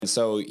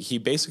So he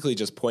basically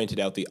just pointed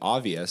out the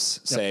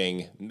obvious,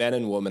 saying men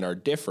and women are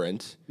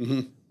different.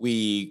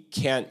 We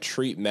can't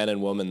treat men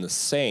and women the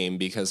same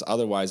because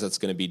otherwise that's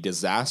going to be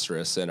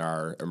disastrous in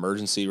our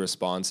emergency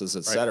responses,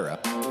 etc.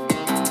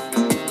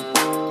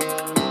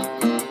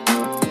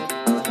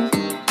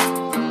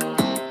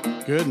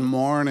 Good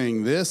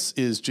morning. This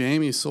is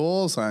Jamie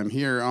Souls. I'm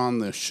here on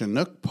the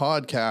Chinook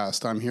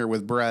podcast. I'm here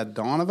with Brad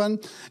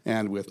Donovan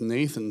and with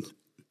Nathan.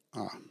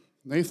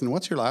 Nathan,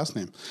 what's your last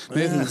name?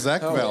 Nathan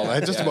Zeckveld. I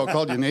just about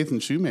called you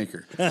Nathan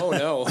Shoemaker. Oh,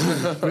 no.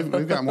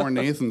 We've got more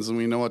Nathans than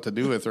we know what to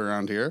do with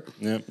around here.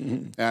 Yep.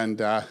 And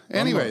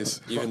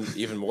anyways.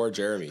 Even more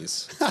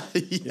Jeremys.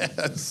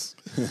 Yes.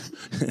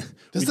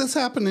 Does this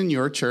happen in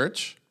your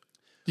church?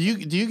 Do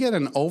you get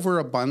an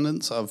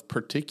overabundance of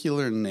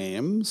particular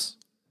names?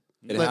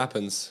 It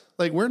happens.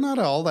 Like, we're not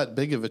all that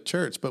big of a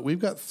church, but we've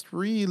got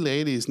 3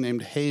 ladies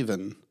named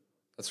Haven.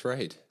 That's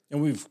right.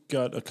 And we've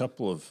got a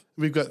couple of...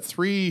 We've got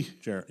 3...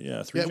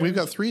 we've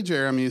got 3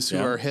 Jeremys who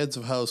are heads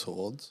of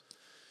households.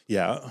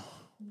 Yeah.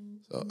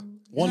 So,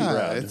 one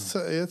Brad.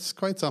 It's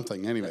quite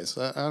something. Anyways,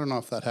 I don't know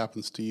if that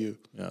happens to you.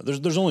 Yeah,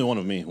 there's only one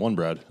of me, one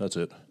Brad. That's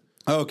it.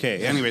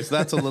 Okay, anyways,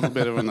 that's a little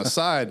bit of an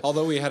aside.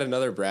 Although we had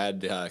another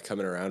Brad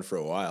coming around for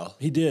a while.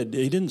 He did.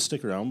 He didn't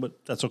stick around,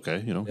 but that's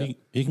okay. You know,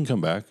 he can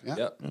come back.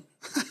 Yeah.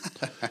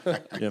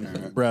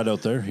 Yep. Brad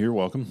out there, you're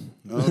welcome.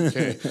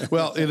 Okay.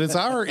 Well, it is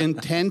our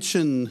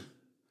intention...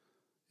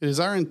 It is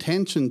our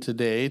intention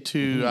today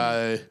to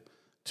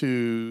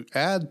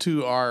add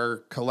to our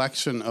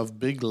collection of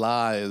Big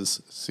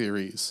Lies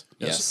series.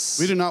 Yes.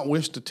 We do not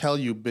wish to tell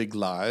you big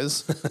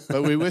lies,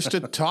 but we wish to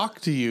talk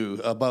to you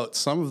about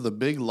some of the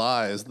big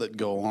lies that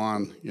go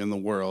on in the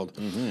world.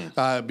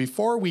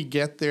 Before we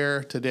get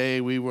there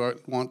today, we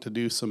want to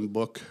do some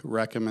book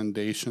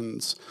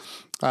recommendations.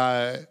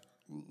 Let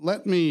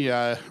me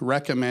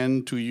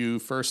recommend to you,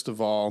 first of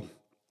all,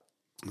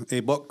 a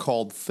book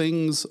called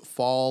Things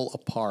Fall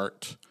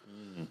Apart.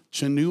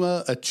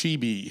 Chinua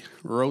Achebe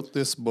wrote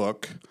this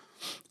book.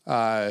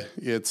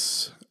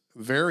 It's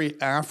very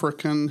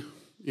African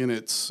in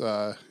its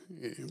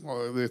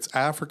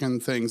African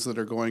things that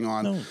are going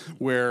on,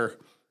 where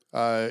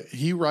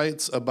he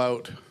writes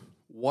about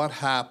what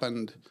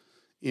happened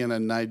in a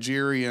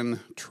Nigerian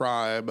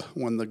tribe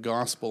when the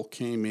gospel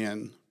came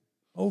in.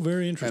 Oh,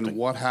 very interesting. And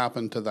what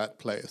happened to that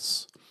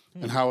place.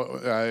 And how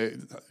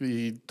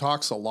he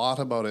talks a lot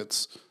about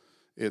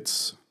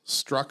its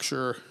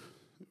structure,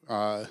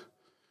 and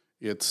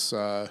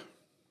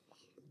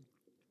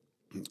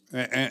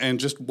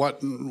just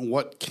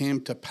what came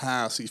to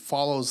pass. He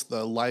follows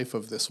the life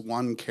of this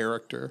one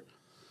character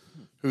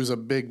who's a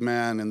big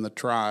man in the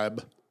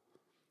tribe,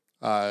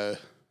 but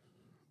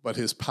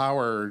his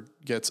power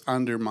gets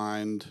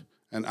undermined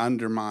and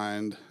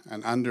undermined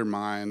and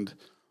undermined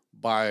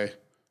by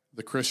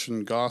the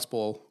Christian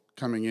gospel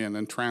coming in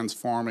and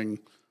transforming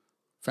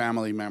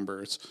family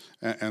members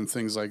and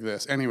things like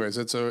this. Anyways,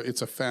 it's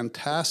a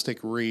fantastic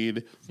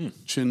read.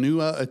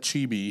 Chinua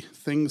Achebe,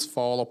 Things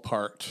Fall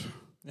Apart.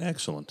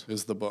 Excellent.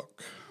 Is the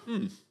book.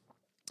 Do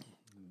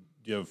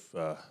you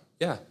have...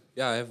 Yeah,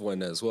 I have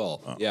one as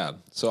well. Oh. Yeah,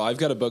 so I've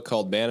got a book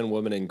called Man and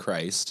Woman in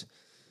Christ,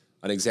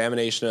 an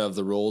examination of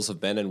the roles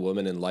of men and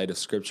women in light of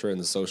Scripture and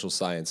the social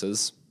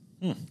sciences.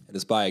 It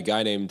is by a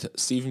guy named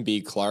Stephen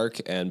B.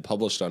 Clark and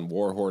published on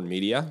Warhorn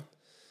Media.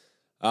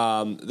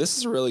 This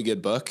is a really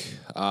good book.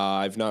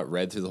 I've not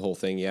read through the whole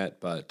thing yet,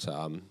 but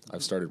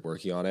I've started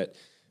working on it.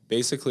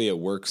 Basically, it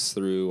works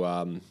through,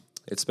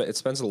 it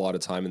spends a lot of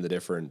time in the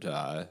different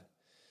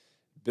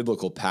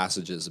biblical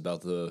passages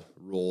about the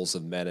roles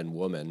of men and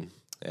women.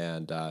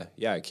 And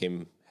it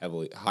came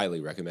highly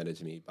recommended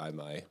to me by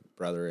my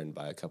brother and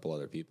by a couple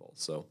other people.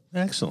 So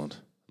excellent.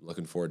 I'm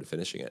looking forward to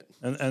finishing it.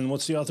 And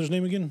what's the author's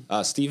name again?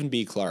 Stephen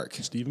B. Clark.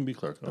 Stephen B.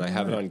 Clark. And I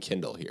have it on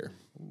Kindle here.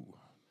 Ooh.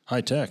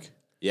 High tech.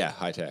 Yeah,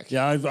 high tech.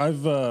 Yeah,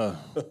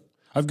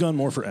 I've gone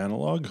more for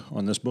analog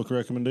on this book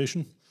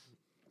recommendation.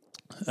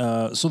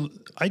 So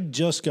I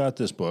just got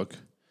this book.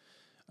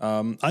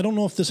 I don't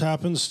know if this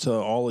happens to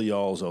all of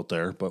y'all's out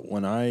there, but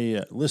when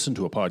I listen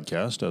to a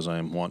podcast, as I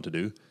am wont to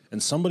do,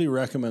 and somebody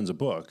recommends a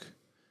book,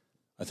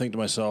 I think to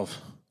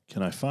myself,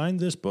 can I find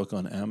this book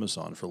on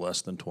Amazon for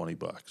less than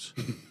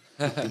 $20?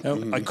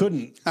 I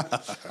couldn't.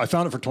 I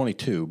found it for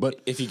 22, but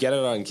if you get it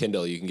on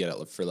Kindle, you can get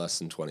it for less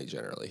than 20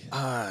 generally.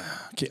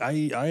 Okay,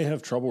 I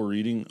have trouble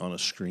reading on a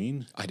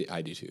screen.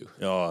 I do too.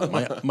 Oh,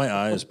 my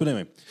eyes. But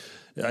anyway,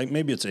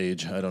 maybe it's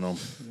age. I don't know.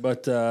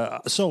 But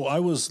so I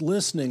was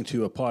listening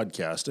to a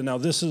podcast, and now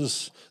this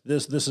is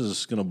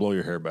going to blow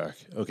your hair back.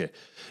 Okay,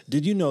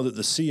 did you know that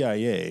the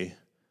CIA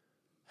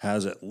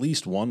has at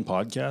least one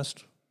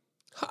podcast?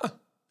 Huh.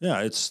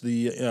 Yeah, it's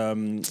the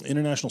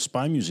International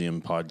Spy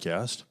Museum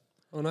podcast.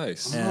 Oh,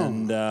 nice.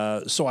 And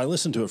so I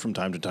listen to it from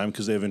time to time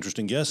because they have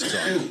interesting guests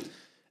on.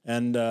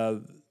 And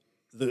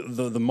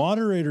the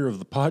moderator of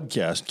the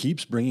podcast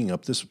keeps bringing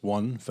up this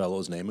one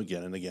fellow's name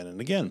again and again and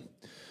again.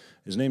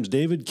 His name's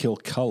David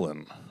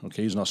Kilcullen.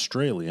 Okay, he's an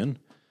Australian.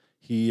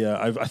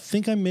 I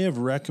think I may have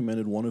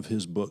recommended one of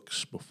his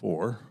books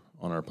before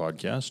on our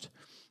podcast,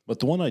 But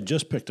the one I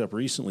just picked up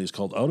recently is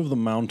called Out of the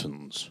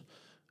Mountains.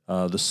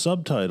 The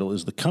subtitle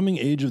is The Coming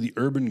Age of the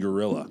Urban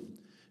Guerrilla.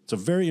 It's a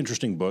very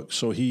interesting book.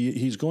 So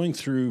he's going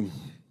through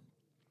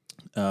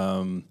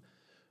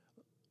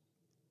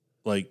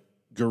like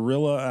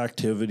guerrilla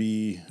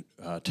activity,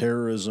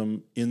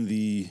 terrorism in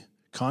the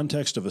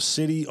context of a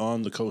city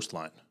on the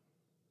coastline,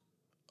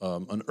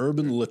 an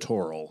urban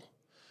littoral.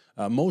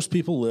 Most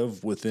people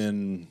live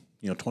within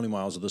 20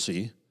 miles of the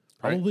sea.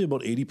 Probably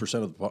about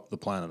 80% of the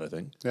planet, I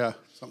think. Yeah,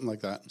 something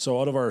like that.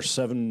 So out of our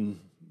 7+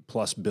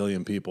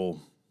 billion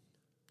people,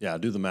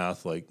 do the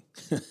math, like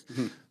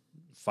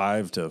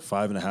 5 to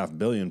 5.5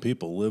 billion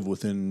people live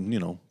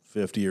within,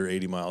 50 or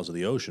 80 miles of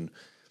the ocean.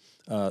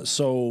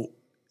 So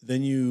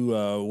then you,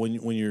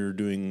 when you're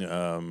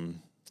doing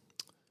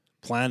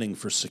planning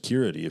for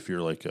security, if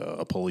you're like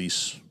a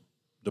police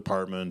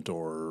department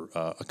or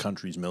a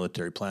country's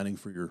military, planning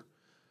for your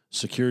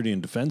security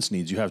and defense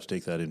needs, you have to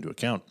take that into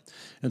account.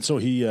 And so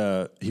he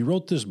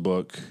wrote this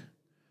book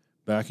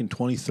back in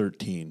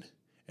 2013,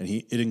 and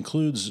it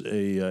includes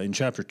in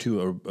chapter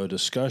 2 a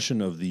discussion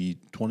of the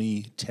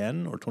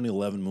 2010 or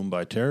 2011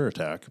 Mumbai terror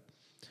attack,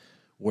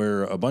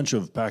 where a bunch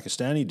of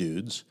Pakistani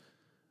dudes,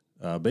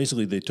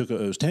 basically it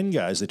was 10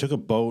 guys, they took a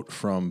boat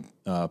from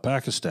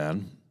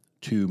Pakistan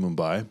to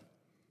Mumbai.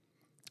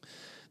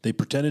 They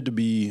pretended to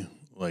be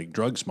like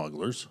drug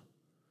smugglers.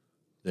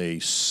 They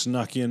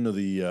snuck into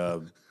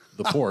the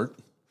port,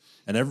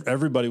 and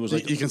everybody was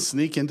like, You can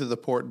sneak into the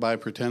port by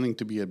pretending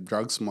to be a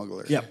drug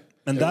smuggler. yeah.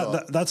 And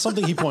that's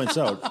something he points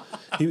out.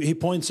 He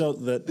points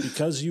out that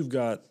because you've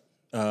got,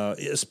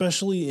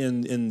 especially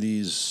in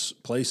these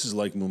places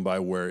like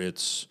Mumbai where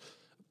it's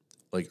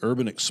like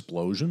urban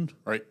explosion,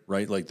 Right.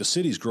 Like the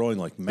city's growing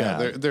like mad.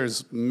 Yeah,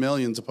 there's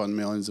millions upon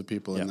millions of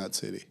people in that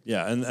city.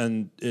 Yeah,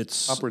 and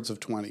it's Upwards of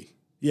 20.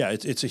 Yeah,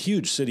 it's a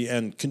huge city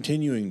and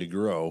continuing to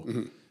grow.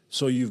 Mm-hmm.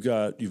 So you've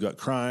got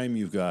crime,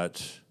 you've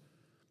got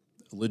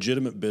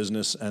legitimate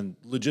business and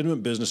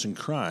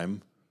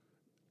crime.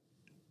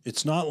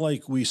 It's not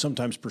like we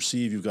sometimes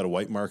perceive you've got a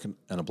white market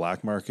and a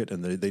black market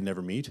and they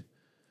never meet.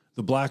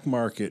 The black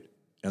market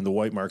and the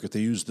white market, they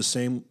use the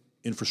same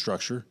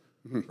infrastructure,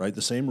 right?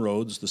 The same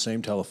roads, the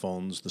same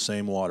telephones, the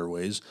same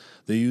waterways.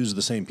 They use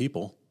the same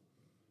people.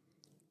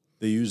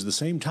 They use the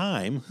same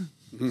time,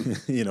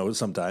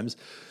 sometimes.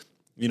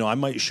 I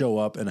might show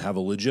up and have a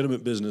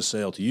legitimate business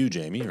sale to you,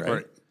 Jamie,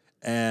 right?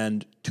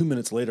 And 2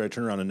 minutes later, I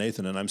turn around to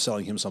Nathan and I'm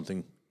selling him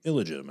something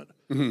illegitimate,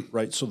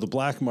 right? So the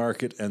black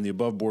market and the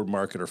above board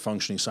market are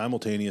functioning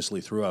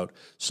simultaneously throughout.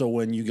 So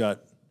when you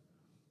got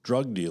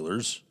drug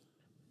dealers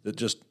that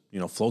just,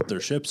 float their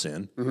ships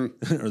in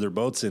or their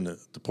boats in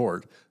the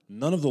port,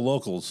 none of the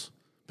locals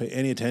pay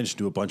any attention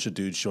to a bunch of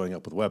dudes showing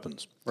up with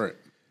weapons. Right.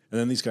 And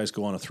then these guys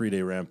go on a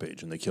 3-day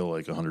rampage and they kill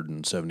like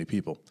 170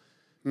 people.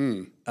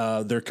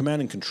 Their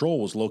command and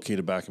control was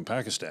located back in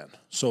Pakistan.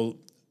 So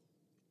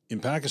in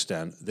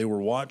Pakistan, they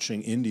were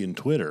watching Indian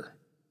Twitter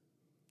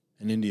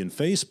and Indian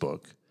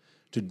Facebook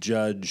to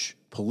judge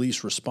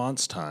police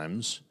response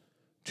times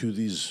to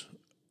these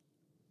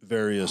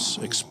various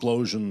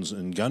explosions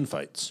and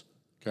gunfights.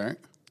 Okay.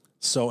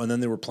 So, and then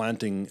they were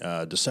planting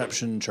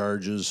deception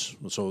charges.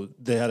 So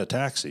they had a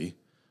taxi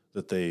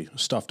that they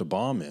stuffed a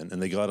bomb in,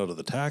 and they got out of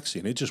the taxi,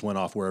 and it just went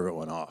off wherever it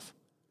went off.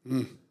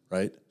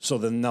 Right? So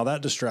then now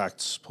that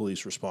distracts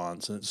police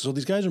response. And so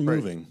these guys are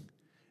moving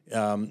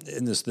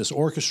in this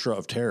orchestra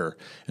of terror,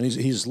 and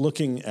he's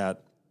looking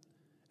at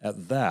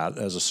that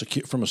as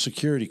from a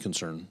security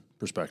concern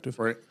perspective.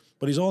 Right.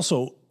 But he's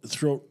also,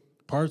 throughout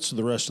parts of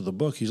the rest of the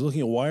book, he's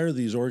looking at why are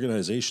these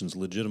organizations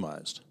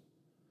legitimized,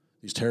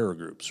 these terror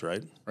groups,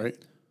 right? Right.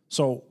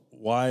 So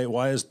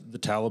why is the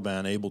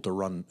Taliban able to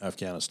run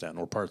Afghanistan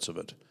or parts of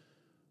it?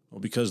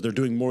 Well, because they're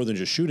doing more than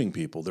just shooting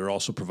people. They're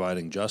also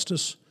providing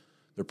justice.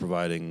 They're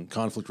providing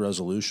conflict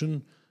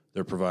resolution.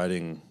 They're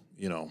providing,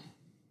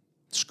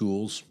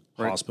 schools,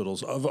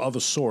 hospitals of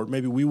a sort.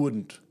 Maybe we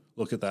wouldn't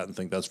look at that and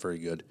think that's very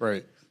good.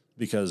 Right.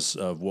 Because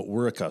of what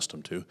we're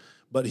accustomed to.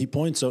 But he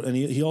points out, and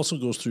he also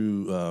goes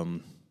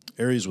through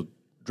areas with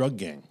drug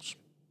gangs,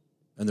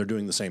 and they're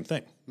doing the same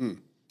thing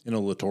in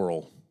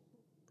a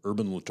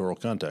urban littoral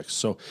context.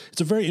 So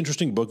it's a very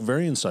interesting book,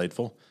 very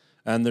insightful,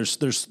 and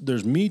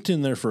there's meat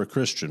in there for a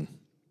Christian,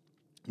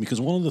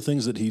 because one of the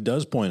things that he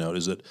does point out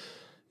is that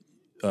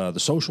the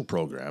social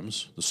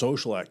programs, the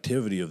social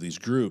activity of these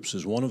groups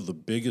is one of the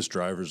biggest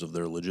drivers of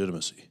their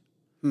legitimacy.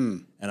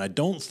 And I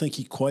don't think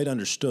he quite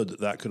understood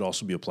that could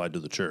also be applied to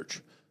the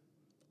church.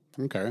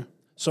 Okay.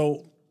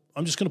 So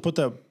I'm just going to put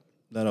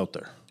that out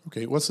there.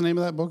 Okay. What's the name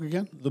of that book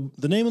again?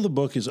 The name of the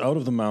book is Out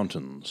of the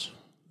Mountains.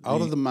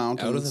 Out of the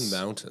Mountains. Out of the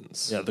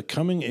Mountains. Yeah, The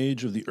Coming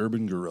Age of the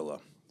Urban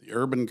Guerrilla. The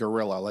urban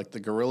guerrilla, like the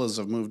gorillas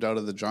have moved out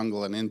of the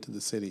jungle and into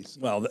the cities.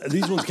 Well,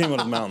 these ones came out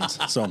of the mountains.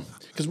 So,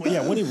 because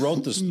when he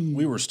wrote this,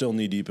 we were still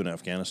knee deep in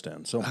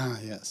Afghanistan. So,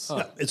 Yes.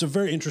 yeah, it's a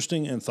very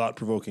interesting and thought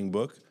provoking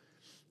book.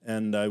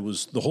 And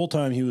the whole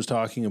time he was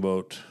talking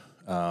about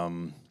a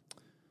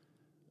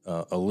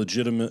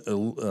legitimate,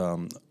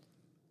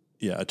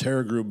 a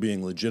terror group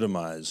being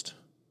legitimized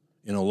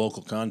in a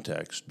local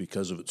context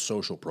because of its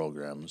social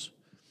programs.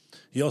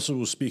 He also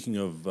was speaking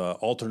of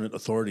alternate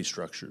authority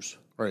structures.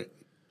 Right.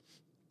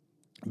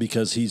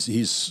 Because he's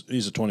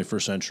a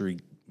 21st century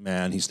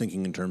man. He's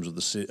thinking in terms of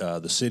the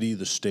city,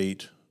 the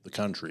state, the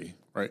country.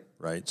 Right.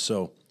 Right.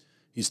 So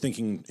he's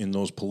thinking in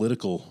those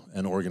political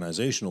and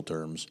organizational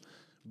terms.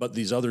 But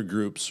these other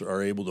groups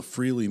are able to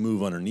freely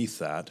move underneath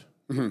that,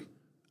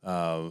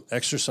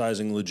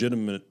 exercising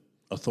legitimate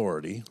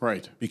authority.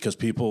 Right. Because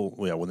people,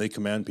 when they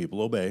command,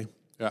 people obey.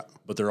 Yeah.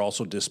 But they're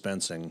also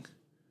dispensing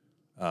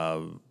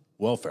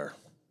welfare.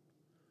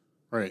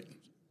 Right.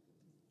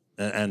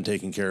 And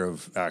taking care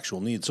of actual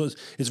needs. So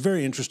it's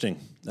very interesting.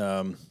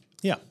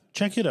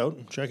 Check it out.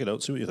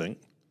 See what you think.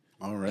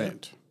 All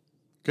right. Yeah.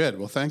 Good.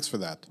 Well, thanks for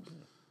that.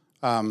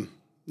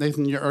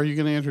 Nathan, are you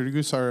going to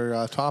introduce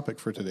our topic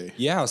for today?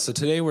 Yeah. So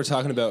today we're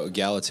talking about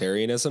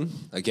egalitarianism.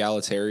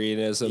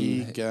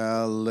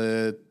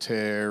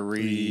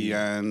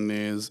 Egalitarianism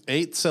is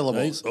 8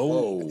 syllables.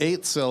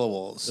 Eight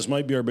syllables. This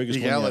might be our biggest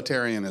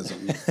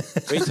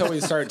egalitarianism. Wait till we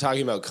start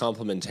talking about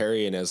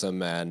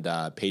complementarianism and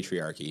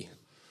patriarchy.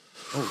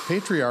 Oh,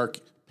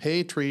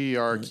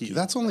 patriarchy.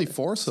 That's only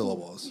 4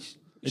 syllables.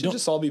 It should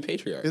just all be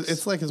patriarchs.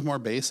 It's like it's more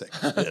basic.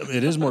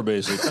 It is more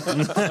basic.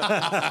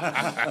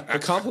 The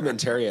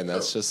complementarian,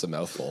 that's just a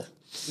mouthful.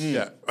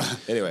 Yeah.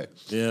 Anyway.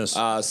 Yes.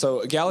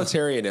 So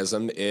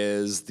egalitarianism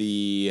is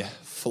the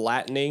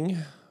flattening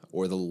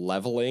or the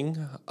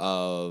leveling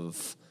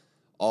of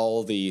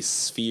all the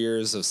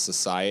spheres of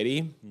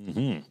society.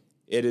 Mm-hmm.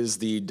 It is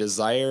the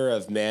desire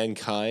of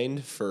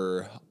mankind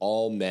for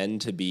all men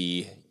to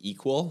be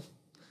equal,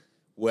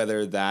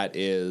 whether that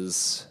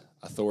is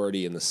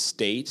authority in the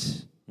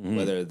state,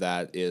 whether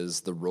that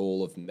is the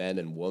role of men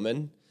and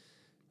women.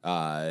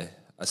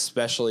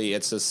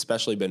 It's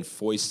especially been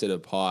foisted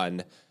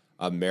upon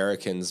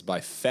Americans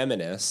by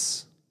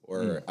feminists,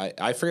 or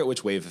I forget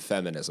which wave of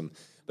feminism,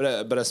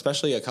 but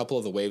especially a couple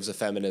of the waves of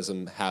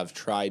feminism have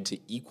tried to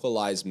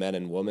equalize men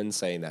and women,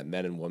 saying that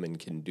men and women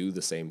can do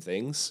the same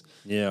things.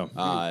 Yeah.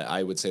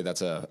 I would say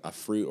that's a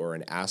fruit or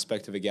an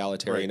aspect of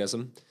egalitarianism.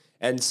 Right.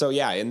 And so,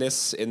 in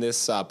this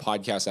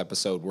podcast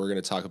episode, we're going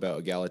to talk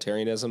about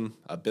egalitarianism,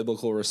 a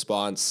biblical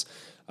response.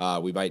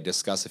 We might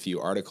discuss a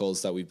few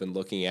articles that we've been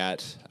looking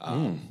at.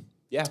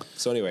 Yeah.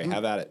 So anyway,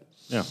 have at it.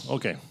 Yeah.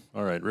 Okay.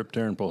 All right. Rip,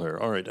 tear, and pull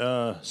hair. All right.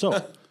 So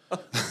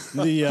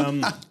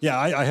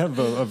I have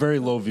a very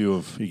low view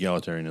of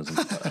egalitarianism.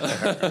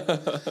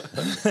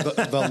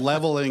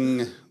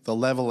 the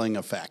leveling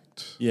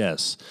effect.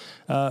 Yes.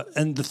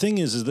 And the thing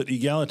is that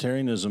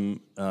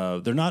egalitarianism,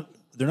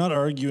 they're not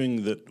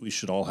arguing that we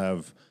should all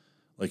have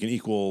like an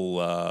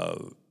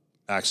equal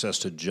access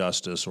to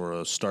justice or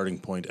a starting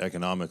point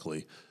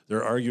economically.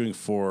 They're arguing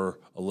for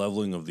a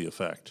leveling of the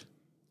effect.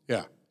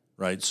 Yeah.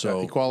 Right.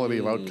 So equality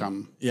of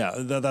outcome. Yeah.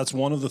 That's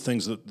one of the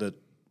things that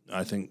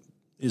I think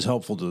is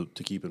helpful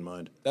to keep in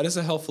mind. That is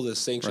a helpful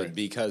distinction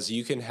because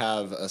you can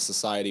have a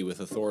society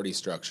with authority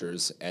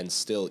structures and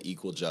still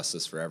equal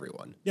justice for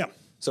everyone. Yeah.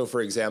 So,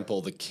 for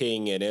example, the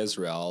king in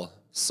Israel,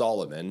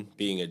 Solomon,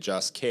 being a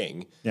just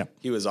king,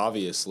 he was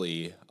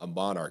obviously a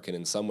monarch and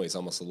in some ways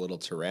almost a little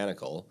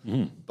tyrannical.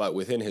 But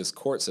within his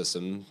court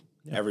system,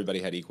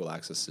 everybody had equal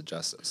access to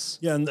justice.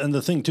 Yeah, and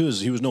the thing, too,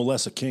 is he was no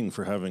less a king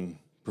for having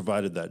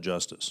provided that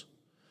justice.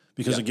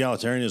 Because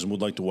egalitarianism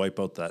would like to wipe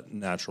out that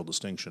natural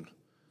distinction.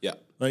 Yeah.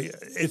 Like,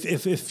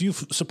 if you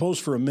suppose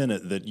for a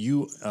minute that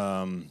you,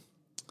 I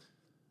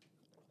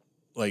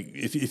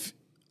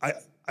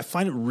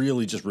find it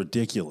really just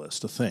ridiculous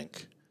to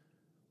think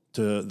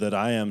that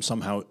I am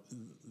somehow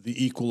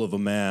the equal of a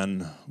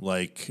man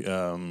like,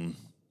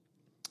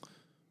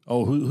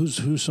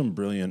 who's some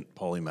brilliant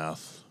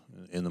polymath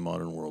in the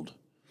modern world?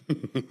 Who's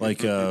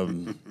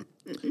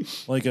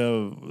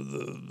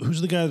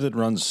the guy that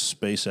runs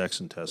SpaceX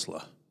and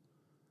Tesla?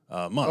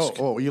 Musk.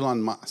 Oh,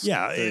 Elon Musk.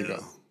 Yeah. There you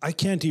go. I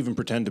can't even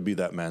pretend to be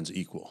that man's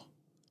equal.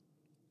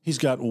 He's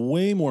got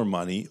way more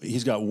money.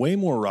 He's got way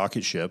more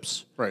rocket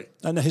ships. Right.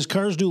 And his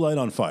cars do light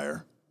on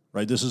fire.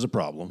 Right. This is a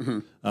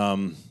problem.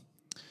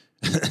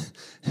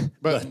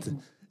 But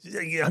I'm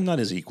not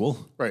his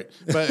equal. Right.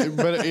 But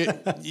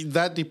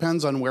that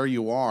depends on where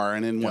you are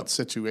and in what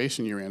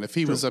situation you're in. If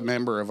he was a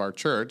member of our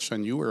church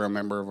and you were a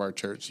member of our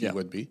church, you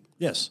would be.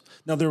 Yes.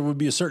 Now, there would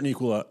be a certain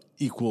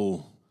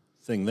equal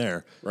thing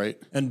there. Right.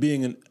 And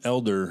being an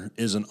elder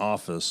is an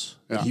office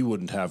that he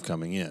wouldn't have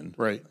coming in.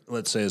 Right.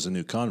 Let's say as a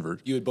new convert.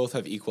 You would both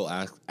have equal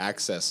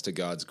access to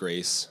God's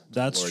grace.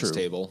 That's Lord's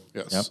true. table.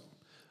 Yes. Yep.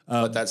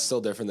 But that's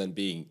still different than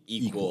being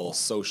equal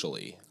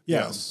socially.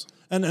 Yes.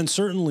 And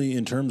certainly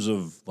in terms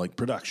of like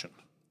production.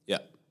 Yeah.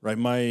 Right.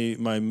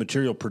 My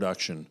material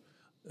production,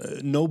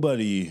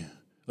 nobody,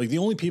 like the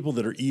only people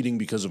that are eating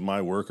because of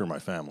my work are my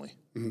family.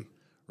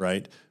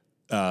 Right.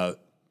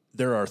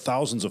 There are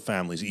thousands of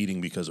families eating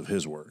because of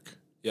his work.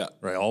 Yeah.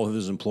 Right. All of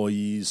his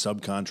employees,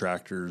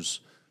 subcontractors,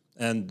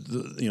 and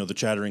the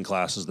chattering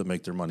classes that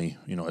make their money,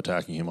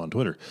 attacking him on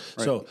Twitter.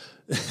 Right. So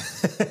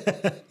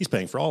he's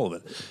paying for all of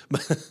it.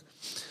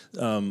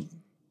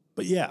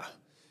 But yeah.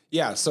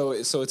 Yeah. So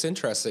it's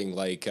interesting,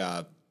 like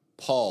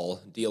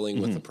Paul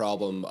dealing with the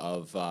problem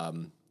of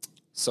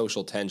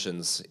social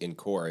tensions in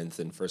Corinth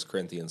in 1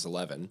 Corinthians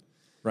 11.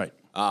 Right.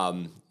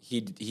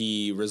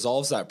 He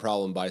resolves that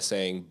problem by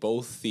saying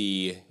both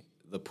the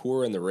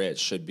poor and the rich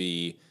should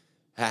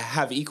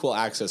have equal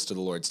access to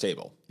the Lord's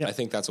table. Yeah. I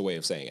think that's a way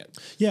of saying it.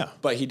 Yeah.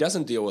 But he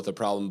doesn't deal with the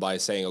problem by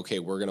saying, okay,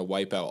 we're going to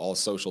wipe out all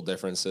social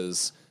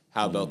differences.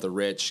 How about the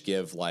rich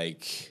give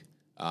like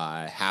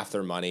half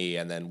their money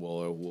and then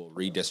we'll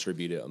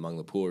redistribute it among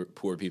the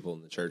poor people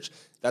in the church.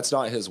 That's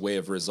not his way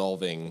of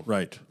resolving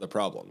the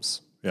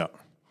problems. Yeah.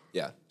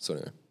 Yeah. So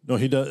anyway. No,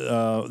 he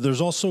does.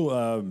 There's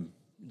also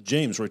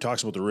James where he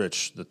talks about the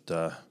rich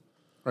that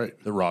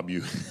rob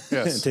you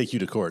and take you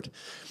to court.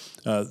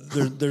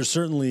 There's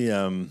certainly,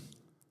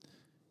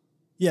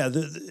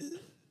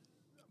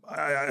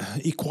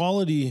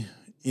 equality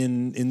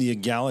in the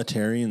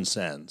egalitarian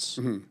sense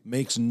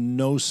makes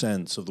no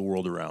sense of the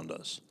world around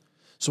us.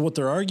 So what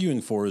they're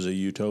arguing for is a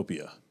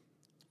utopia,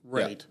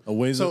 Right? a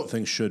way that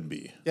things should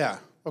be. Yeah.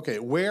 Okay.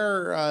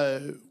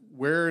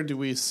 Where do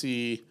we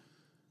see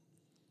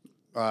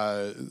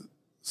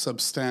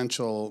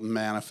substantial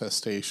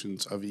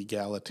manifestations of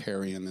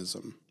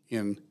egalitarianism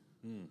in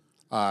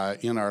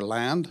our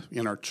land,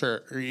 in our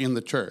church, in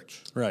the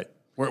church? Right.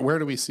 Where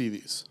do we see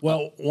these?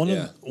 Well, one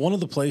of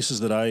the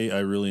places that I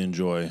really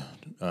enjoy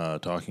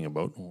talking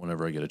about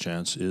whenever I get a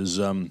chance is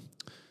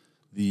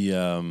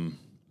the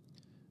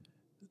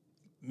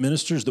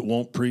ministers that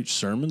won't preach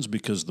sermons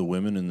because the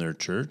women in their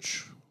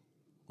church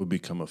would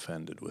become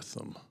offended with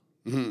them.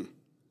 Mm-hmm.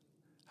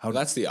 Well,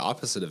 that's the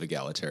opposite of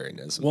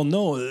egalitarianism. Well,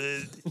 no,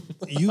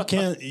 you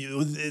can't.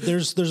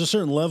 There's a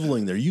certain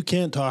leveling there. You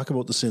can't talk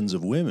about the sins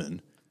of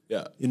women.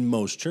 In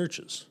most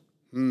churches,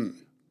 you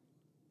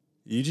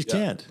just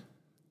can't.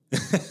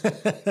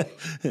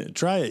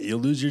 Try it; you'll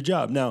lose your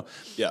job. Now,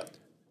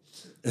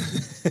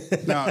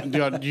 Now,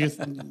 do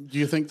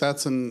you think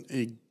that's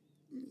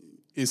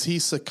is he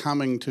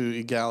succumbing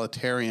to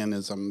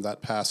egalitarianism,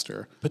 that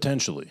pastor?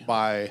 Potentially.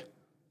 By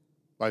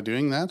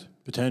doing that?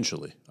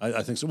 Potentially.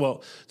 I think so.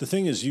 Well, the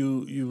thing is,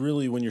 you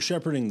really, when you're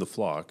shepherding the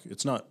flock,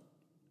 it's not,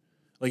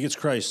 like it's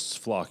Christ's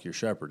flock you're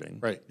shepherding.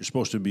 Right. You're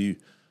supposed to be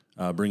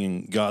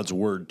bringing God's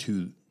word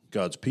to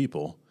God's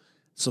people.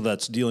 So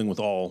that's dealing with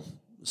all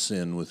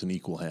sin with an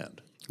equal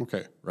hand.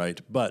 Okay.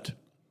 Right? But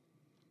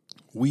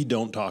we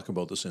don't talk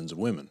about the sins of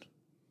women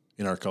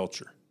in our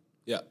culture.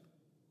 Yeah.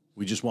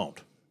 We just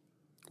won't.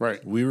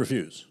 Right. We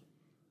refuse.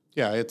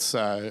 Yeah, it's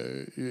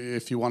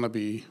if you want to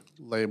be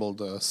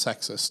labeled a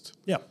sexist,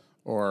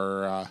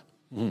 or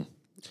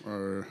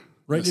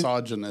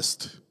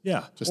misogynist,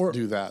 just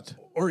do that.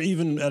 Or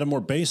even at a more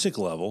basic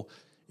level,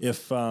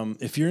 if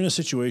you're in a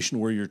situation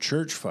where your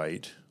church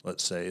fight,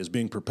 let's say, is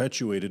being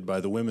perpetuated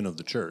by the women of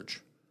the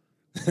church,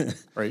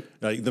 right?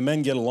 Like the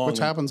men get along, which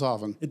happens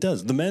often. It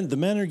does. The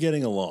men are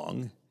getting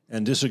along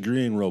and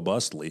disagreeing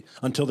robustly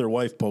until their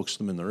wife pokes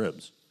them in the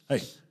ribs.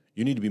 Hey,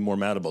 you need to be more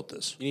mad about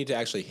this. You need to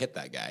actually hit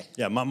that guy.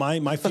 Yeah,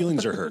 my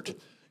feelings are hurt.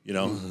 You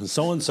know,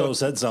 so and so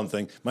said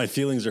something. My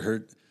feelings are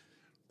hurt.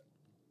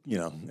 You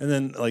know, and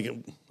then like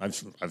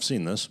I've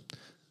seen this.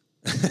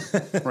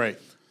 Right.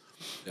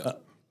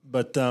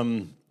 But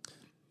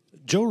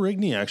Joe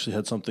Rigney actually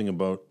had something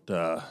about.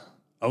 I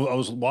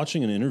was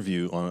watching an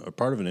interview a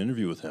part of an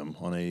interview with him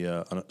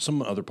on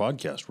some other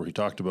podcast where he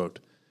talked about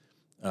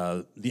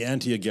the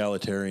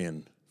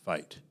anti-egalitarian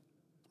fight.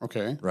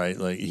 Okay. Right.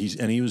 Like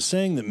he was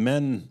saying that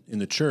men in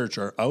the church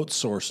are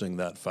outsourcing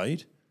that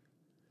fight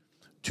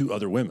to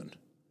other women,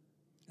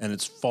 and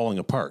it's falling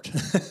apart,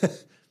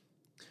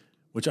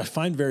 which I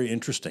find very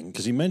interesting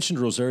because he mentioned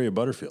Rosaria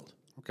Butterfield.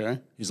 Okay.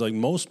 He's like,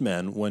 most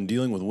men, when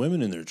dealing with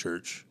women in their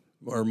church,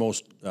 or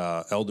most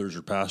elders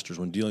or pastors,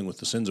 when dealing with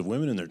the sins of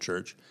women in their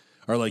church,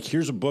 are like,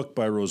 here's a book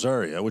by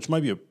Rosaria, which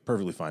might be a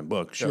perfectly fine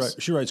book.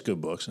 She writes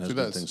good books and has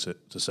good things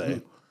to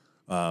say,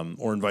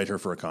 or invite her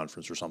for a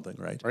conference or something,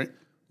 right? Right.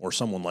 Or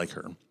someone like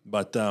her.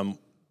 But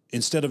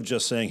instead of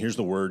just saying, here's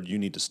the word, you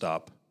need to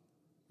stop.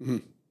 Mm-hmm.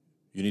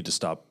 You need to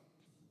stop,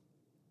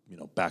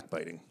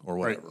 backbiting or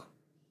whatever,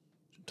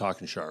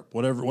 talking sharp,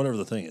 whatever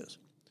the thing is.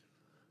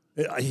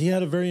 He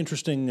had a very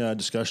interesting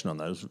discussion on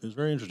that. It was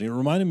very interesting. It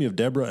reminded me of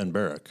Deborah and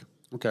Barak.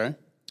 Okay.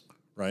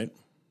 Right?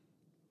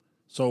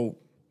 So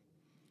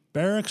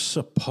Barak's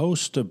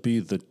supposed to be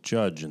the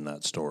judge in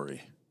that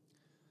story.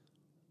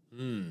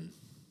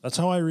 That's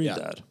how I read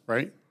that.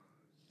 Right.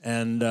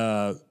 And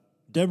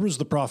Deborah's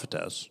the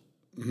prophetess.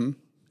 Mm-hmm.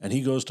 And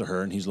he goes to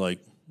her and he's like,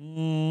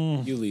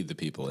 you lead the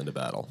people into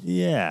battle.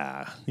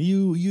 Yeah,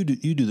 you do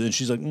that. And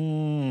she's like,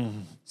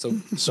 So,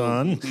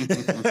 son.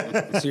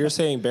 So you're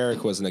saying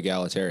Barak was an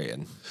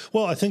egalitarian?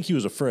 Well, I think he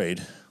was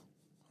afraid,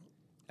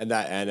 and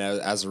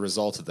as a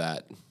result of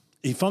that,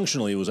 he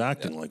functionally was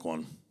acting like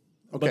one.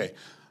 Okay,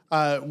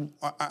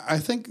 I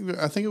think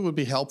it would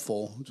be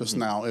helpful just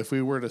now if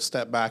we were to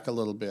step back a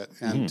little bit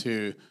and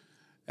to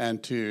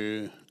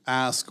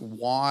ask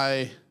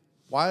why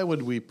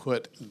would we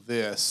put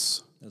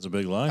this as a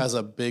big lie? As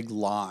a big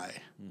lie.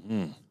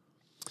 Mm-hmm.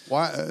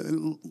 Why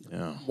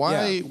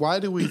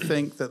do we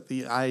think that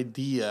the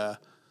idea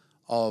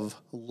of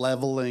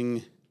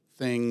leveling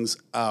things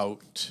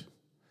out,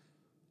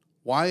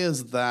 why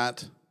is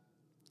that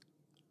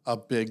a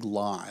big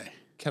lie.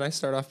 Can I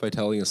start off by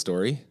telling a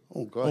story?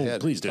 Oh, go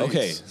ahead. Please do.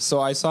 Okay, so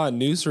I saw a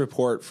news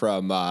report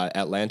from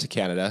Atlanta,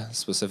 Canada,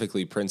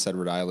 specifically Prince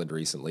Edward Island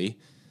recently.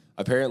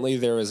 Apparently,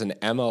 there was an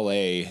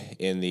MLA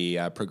in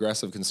the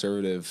progressive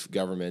conservative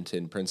government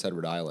in Prince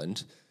Edward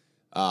Island.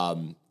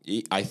 I'm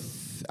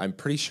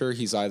pretty sure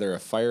he's either a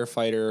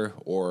firefighter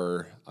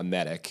or a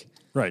medic.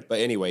 Right. But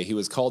anyway, he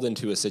was called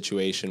into a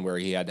situation where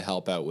he had to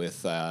help out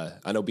with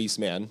an obese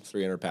man,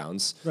 300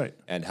 pounds. Right.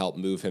 And help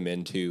move him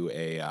into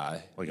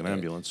Like an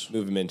ambulance.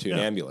 Move him into an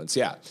ambulance,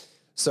 yeah.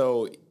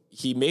 So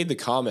he made the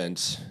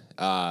comment.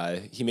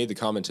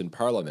 In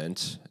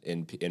Parliament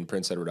in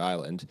Prince Edward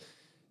Island,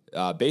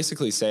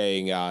 basically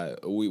saying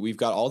we've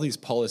got all these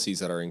policies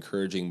that are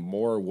encouraging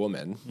more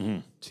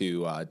women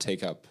to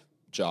take up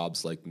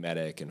jobs like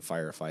medic and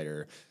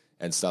firefighter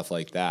and stuff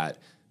like that.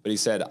 But he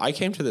said, I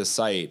came to this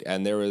site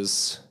and there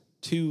was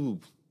 2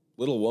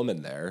 little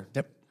women there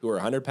who were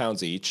 100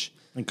 pounds each.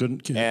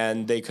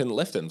 And they couldn't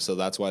lift him, so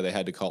that's why they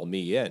had to call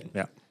me in.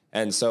 Yeah.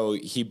 And so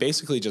he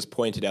basically just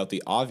pointed out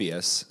the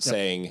obvious,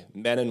 saying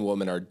men and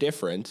women are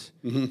different.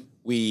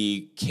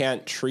 We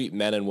can't treat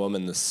men and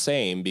women the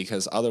same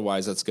because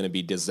otherwise that's going to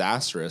be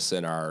disastrous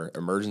in our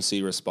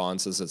emergency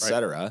responses, et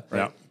cetera.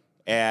 Right.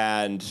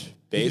 And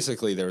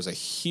basically there was a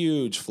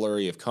huge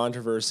flurry of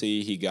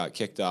controversy. He got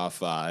kicked off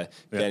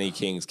Benny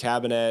King's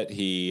cabinet.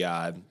 He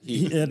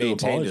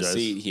maintained his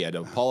seat. He had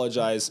to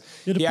apologize.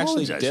 He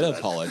actually did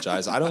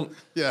apologize. I don't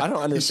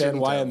understand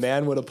why a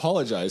man would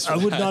apologize for I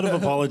would not have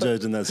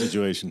apologized in that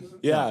situation.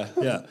 Yeah.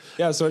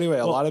 So anyway,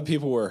 a lot of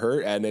people were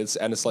hurt, and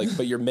it's like,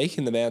 but you're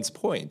making the man's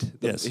point.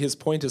 His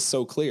point is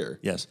so clear.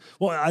 Yes.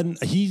 Well,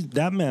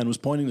 that man was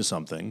pointing to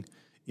something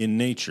in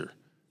nature.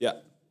 Yeah.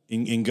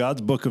 In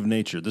God's book of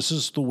nature. This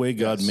is the way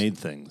God made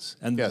things.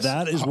 And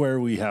that is where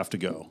we have to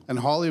go. And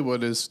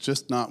Hollywood is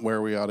just not where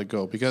we ought to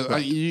go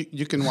because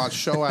you can watch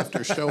show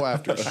after show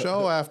after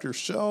show after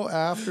show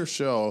after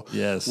show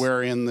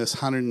wherein this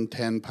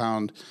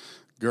 110-pound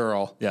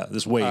girl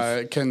this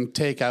waif can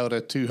take out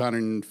a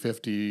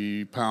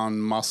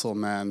 250-pound muscle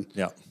man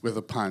with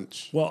a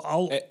punch.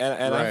 Well,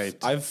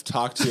 I've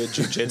talked to a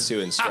jiu-jitsu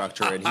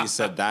instructor, and he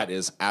said that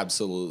is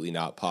absolutely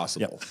not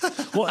possible. Yeah.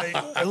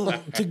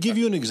 Well, to give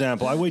you an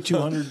example, I weigh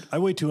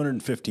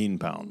 215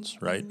 pounds,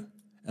 right?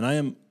 And I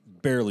am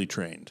barely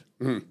trained,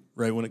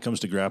 right, when it comes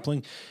to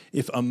grappling.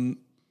 If a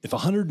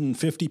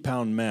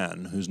 150-pound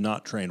man who's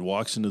not trained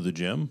walks into the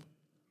gym,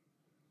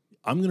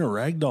 I'm going to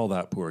ragdoll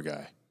that poor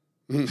guy.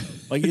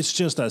 Like, it's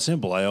just that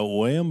simple. I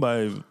outweigh him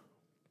by,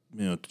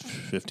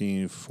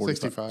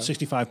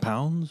 65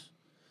 pounds,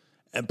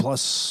 and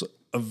plus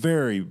a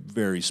very,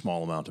 very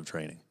small amount of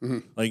training.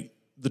 Like,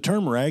 the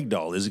term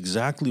ragdoll is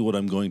exactly what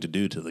I'm going to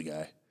do to the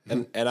guy.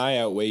 And I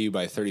outweigh you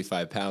by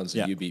 35 pounds,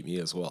 and you beat me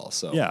as well.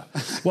 So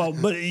well,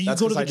 but you that's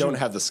go to the I gym. Don't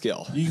have the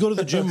skill. You go to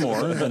the gym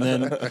more, and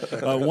then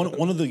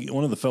one of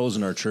the fellows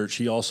in our church,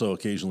 he also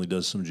occasionally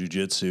does some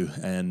jujitsu,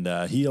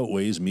 and he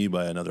outweighs me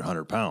by another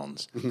 100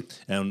 pounds.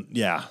 And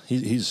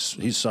he's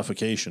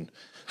suffocation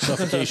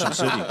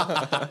city,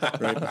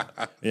 right?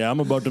 Yeah, I'm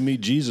about to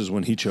meet Jesus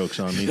when he chokes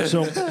on me.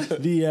 So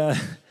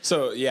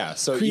so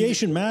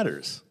creation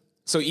matters.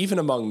 So even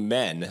among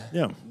men,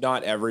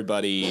 not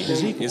everybody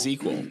is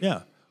equal.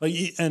 Yeah.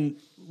 And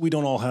we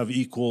don't all have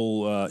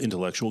equal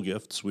intellectual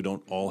gifts. We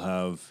don't all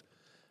have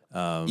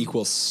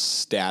equal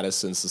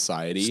status in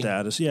society.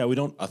 We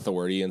don't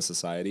authority in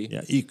society.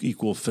 Yeah,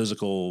 equal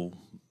physical,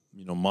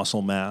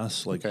 muscle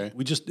mass.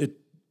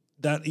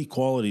 That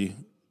equality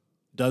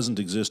doesn't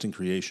exist in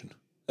creation.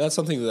 That's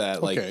something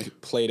that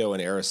Plato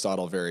and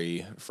Aristotle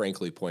very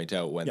frankly point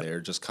out when they're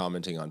just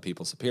commenting on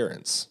people's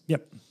appearance.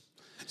 Yep.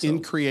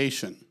 In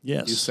creation,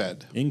 you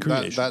said. In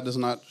creation. That does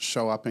not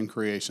show up in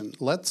creation.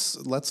 Let's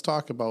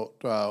talk about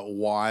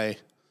why,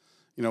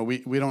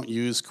 we don't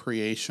use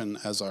creation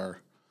as our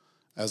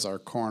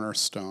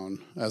cornerstone,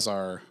 as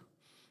our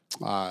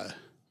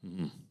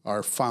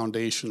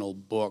foundational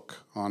book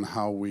on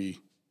how we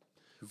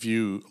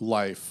view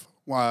life.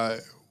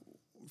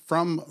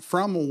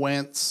 From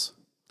whence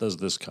does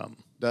this come?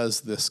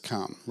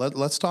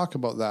 Let's talk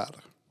about that.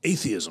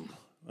 Atheism,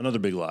 another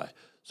big lie.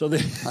 So the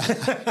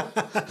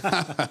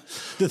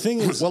thing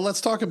is, well, let's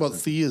talk about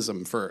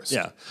theism first.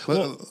 Yeah.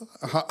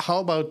 How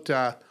about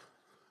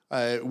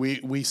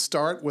we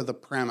start with a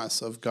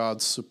premise of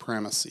God's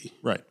supremacy?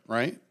 Right.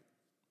 Right.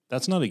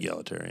 That's not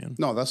egalitarian.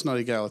 No, that's not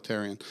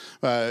egalitarian.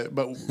 But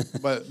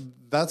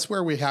that's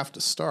where we have to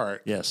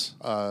start. Yes.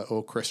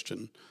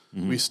 Christian.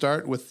 We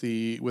start with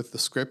the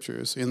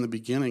scriptures. In the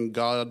beginning,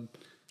 God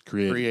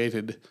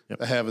created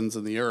the heavens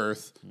and the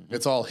earth.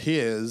 It's all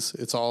His.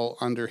 It's all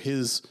under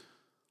His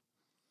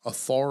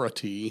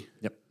authority.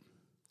 Yep.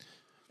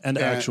 And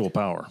actual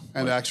power.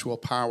 Actual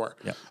power.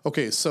 Yep.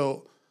 Okay,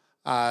 so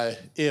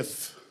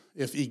if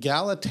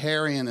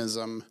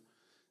egalitarianism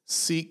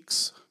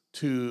seeks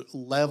to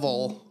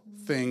level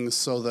things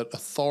so that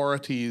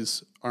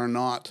authorities are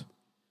not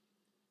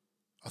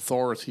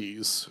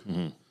authorities,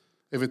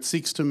 if it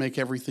seeks to make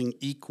everything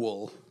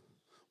equal,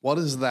 what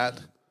is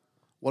that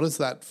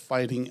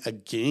fighting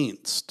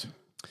against?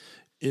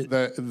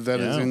 that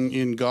is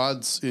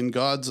in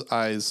God's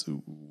eyes.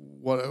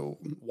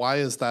 Why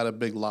is that a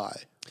big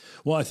lie?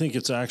 Well, I think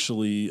it's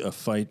actually a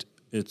fight.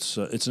 It's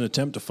an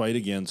attempt to fight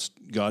against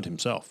God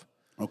himself.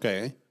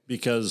 Okay.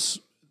 Because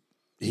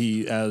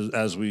he,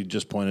 as we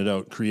just pointed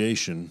out,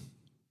 creation,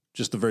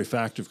 just the very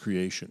fact of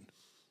creation,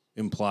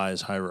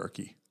 implies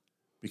hierarchy.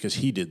 Because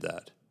he did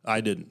that.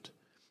 I didn't.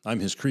 I'm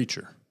his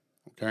creature.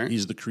 Okay.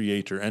 He's the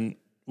creator. And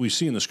we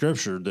see in the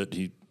scripture that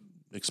he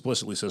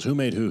explicitly says, who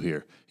made who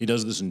here? He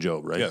does this in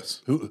Job, right?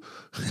 Yes. Who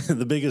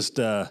the biggest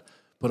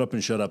put up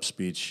and shut up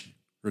speech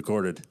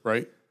recorded,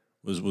 right,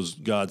 was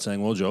God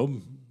saying, well,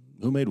 Job,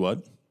 who made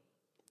what?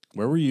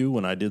 Where were you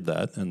when I did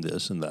that and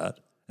this and that?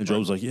 And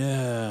Job's like,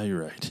 yeah,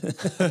 you're right.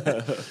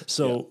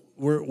 So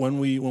when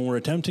we're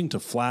attempting to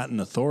flatten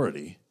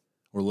authority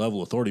or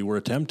level authority, we're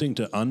attempting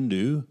to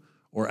undo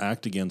or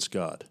act against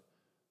God.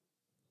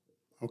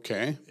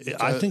 Okay.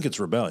 I think it's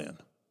rebellion.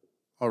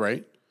 All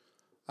right.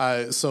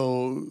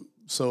 So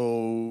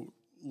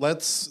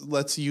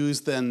let's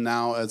use then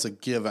now as a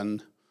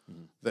given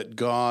that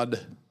God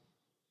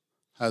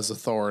has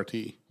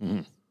authority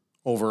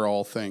over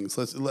all things.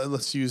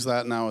 Let's use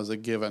that now as a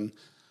given.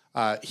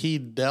 He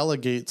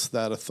delegates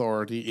that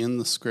authority in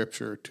the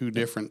scripture to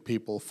different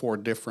people for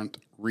different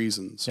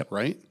reasons,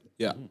 right?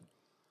 Yeah.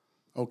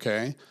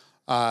 Okay.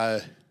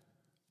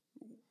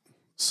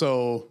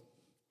 So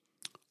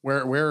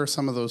where are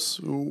some of those?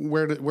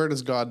 Where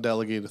does God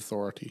delegate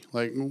authority?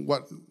 Like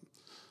what?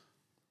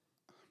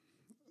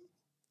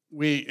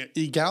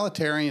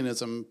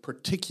 Egalitarianism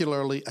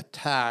particularly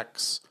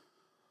attacks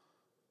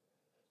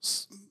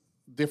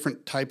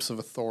different types of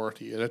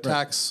authority. It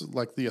attacks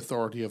like the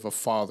authority of a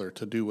father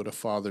to do what a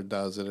father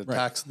does. It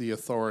attacks the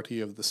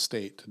authority of the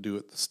state to do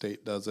what the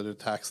state does. It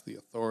attacks the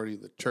authority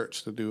of the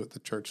church to do what the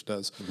church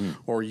does.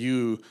 Or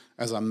you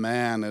as a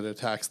man, it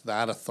attacks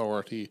that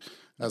authority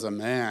as a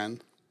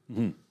man.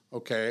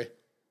 Okay.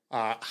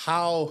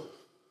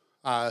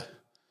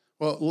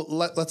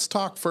 Let's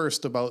talk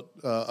first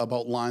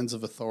about lines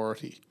of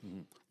authority.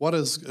 What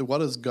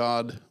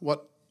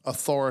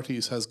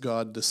authorities has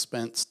God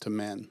dispensed to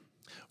men?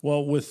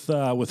 Well,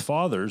 with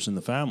fathers in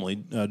the family,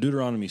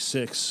 Deuteronomy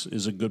 6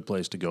 is a good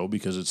place to go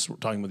because it's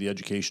talking about the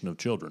education of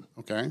children.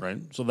 Okay. Right?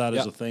 So that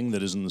is a thing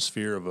that is in the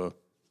sphere of a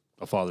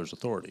father's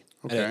authority.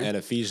 Okay. And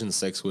Ephesians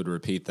 6 would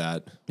repeat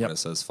that when it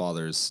says,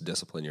 fathers,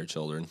 discipline your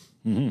children.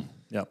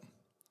 Yep.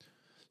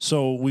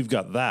 So we've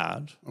got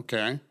that.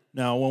 Okay.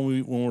 Now,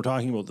 when we're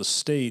talking about the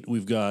state,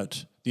 we've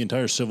got the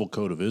entire civil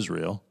code of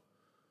Israel.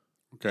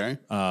 Okay.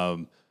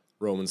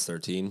 Romans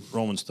 13.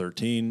 Romans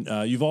 13.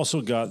 You've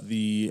also got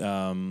the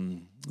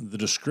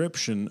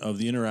description of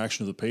the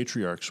interaction of the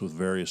patriarchs with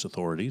various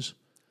authorities.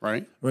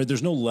 Right. Right.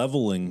 There's no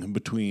leveling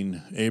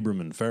between Abram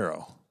and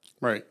Pharaoh.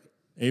 Right.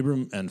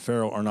 Abram and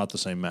Pharaoh are not the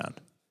same man.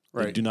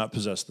 They Right. do not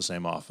possess the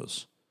same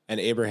office. And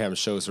Abraham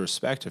shows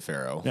respect to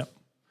Pharaoh. Yep.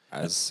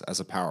 As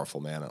a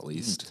powerful man, at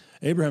least.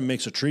 Abraham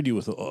makes a treaty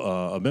with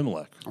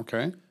Abimelech.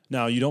 Okay.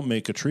 Now, you don't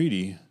make a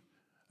treaty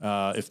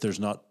if there's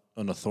not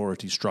an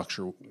authority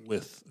structure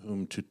with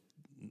whom to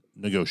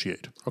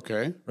negotiate.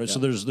 Okay. Right. So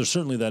there's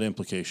certainly that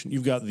implication.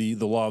 You've got the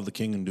law of the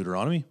king in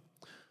Deuteronomy.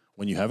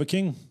 When you have a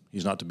king,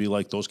 he's not to be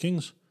like those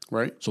kings.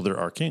 Right. So there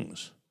are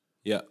kings.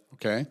 Yeah.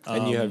 Okay.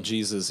 And you have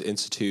Jesus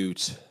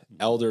institute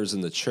elders in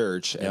the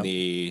church, and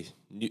the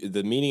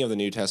meaning of the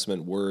New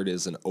Testament word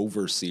is an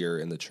overseer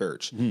in the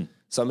church.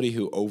 Somebody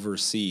who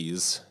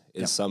oversees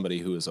is somebody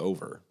who is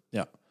over.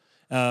 Yeah.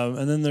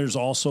 And then there's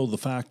also the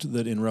fact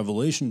that in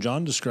Revelation,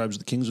 John describes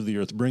the kings of the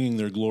earth bringing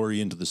their glory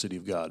into the city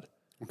of God.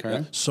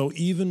 Okay. So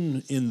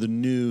even in the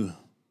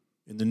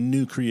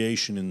new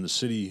creation in the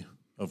city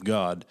of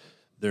God,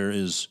 there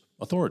is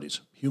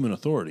authorities, human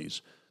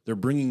authorities. They're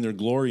bringing their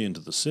glory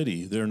into the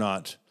city. They're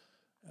not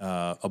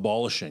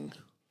abolishing.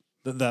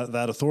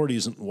 That authority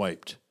isn't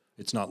wiped.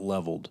 It's not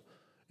leveled.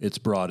 It's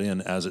brought in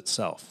as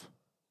itself.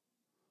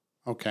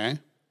 Okay.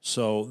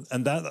 So,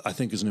 and that I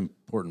think is an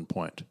important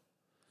point.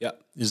 Yeah.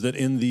 Is that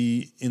in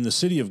the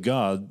city of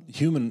God,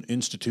 human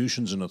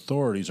institutions and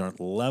authorities aren't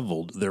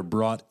leveled. They're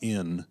brought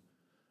in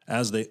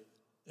as they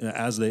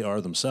are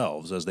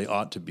themselves, as they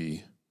ought to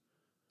be.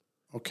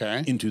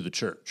 Okay. Into the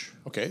church.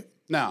 Okay.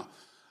 Now,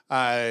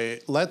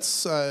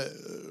 let's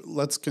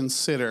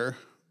consider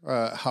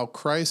how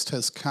Christ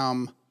has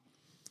come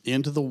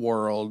into the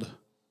world.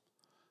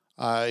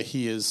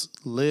 He has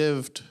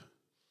lived,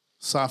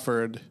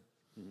 suffered,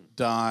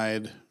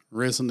 died,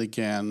 risen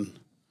again,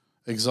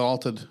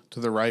 exalted to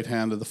the right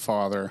hand of the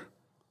Father,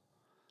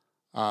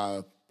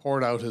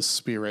 poured out his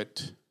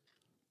Spirit.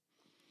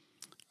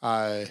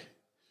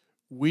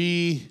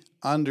 We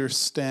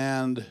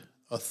understand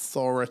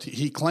authority.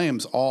 He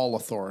claims all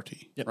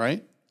authority,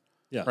 right?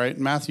 Yeah. Right?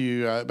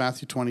 Matthew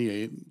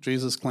 28,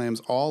 Jesus claims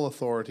all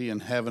authority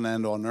in heaven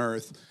and on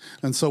earth.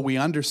 And so we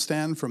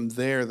understand from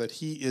there that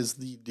he is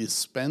the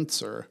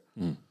dispenser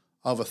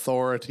of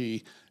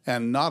authority.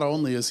 And not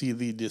only is he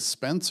the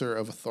dispenser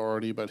of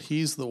authority, but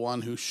he's the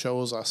one who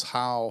shows us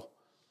how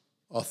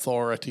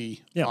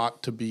authority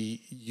ought to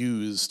be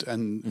used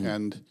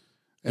and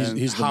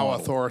He's the how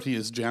model. authority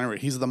is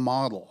generated. He's the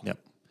model. Yep.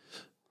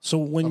 So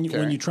when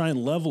you try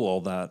and level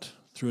all that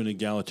through an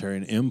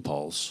egalitarian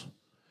impulse,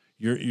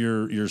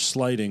 you're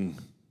slighting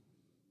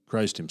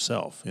Christ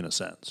himself in a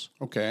sense.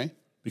 Okay.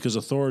 Because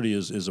authority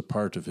is a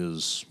part of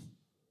his,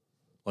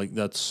 like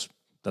that's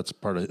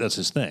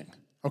his thing.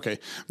 Okay.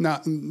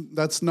 Now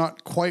that's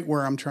not quite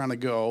where I'm trying to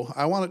go.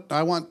 I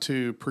want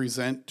to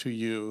present to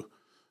you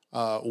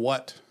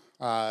what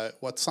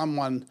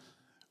someone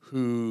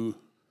who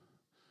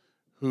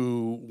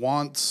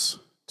wants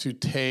to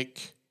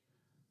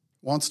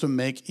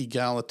make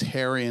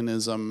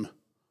egalitarianism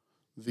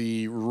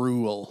the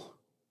rule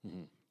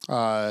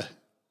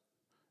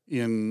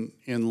in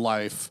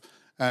life,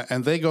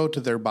 and they go to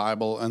their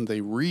Bible and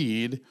they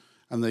read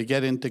and they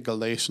get into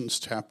Galatians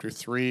chapter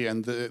 3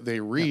 and they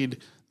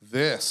read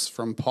this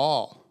from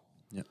Paul.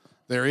 Yeah.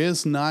 There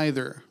is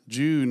neither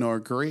Jew nor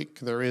Greek.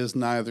 There is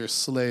neither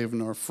slave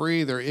nor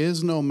free. There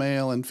is no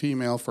male and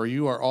female, for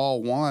you are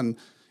all one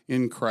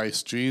in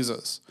Christ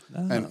Jesus.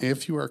 Oh. And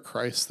if you are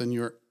Christ, then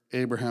you are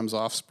Abraham's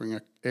offspring,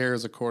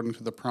 heirs according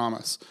to the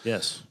promise.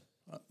 Yes.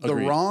 The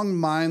wrong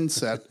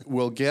mindset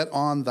will get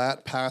on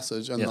that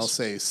passage and Yes. they'll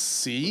say,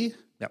 see,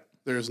 Yep.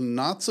 there's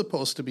not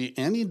supposed to be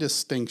any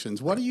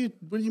distinctions. What do you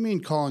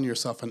mean calling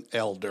yourself an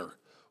elder?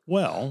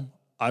 Well,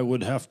 I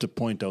would have to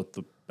point out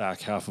the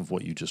back half of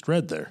what you just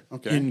read there.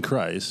 Okay. In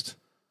Christ,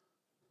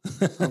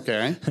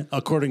 Okay.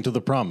 according to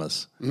the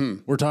promise.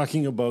 Mm-hmm. We're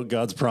talking about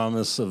God's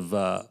promise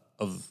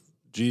of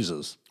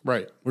Jesus.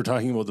 Right. We're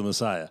talking about the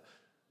Messiah.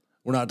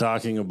 We're not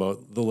talking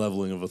about the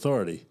leveling of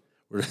authority.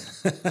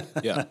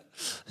 Yeah.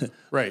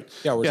 Right.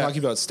 Yeah, we're talking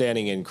about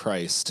standing in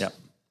Christ Yeah.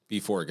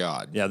 before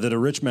God. Yeah, that a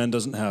rich man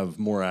doesn't have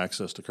more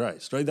access to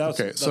Christ, right?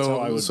 That's how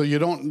I would. So you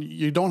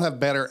don't have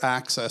better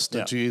access to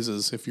Yeah.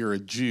 Jesus if you're a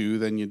Jew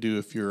than you do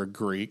if you're a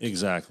Greek.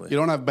 Exactly. You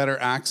don't have better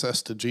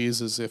access to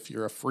Jesus if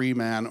you're a free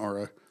man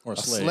or a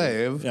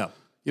slave. Yeah.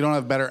 You don't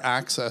have better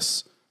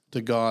access to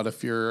God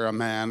if you're a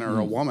man or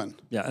a woman.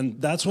 Yeah, and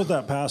that's what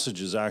that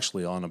passage is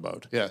actually on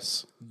about.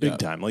 Yes. Big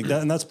time. Like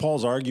that, and that's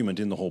Paul's argument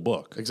in the whole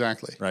book.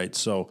 Exactly. Right?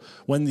 So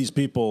when these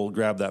people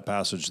grab that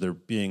passage, they're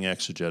being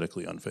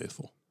exegetically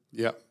unfaithful.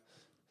 Yeah.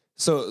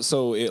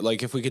 So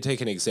if we could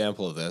take an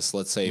example of this,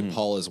 let's say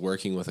Paul is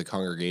working with a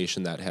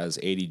congregation that has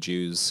 80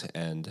 Jews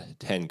and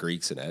 10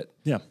 Greeks in it.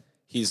 Yeah.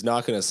 He's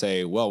not going to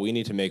say, well, we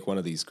need to make one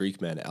of these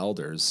Greek men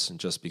elders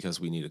just because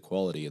we need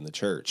equality in the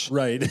church.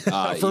 Right.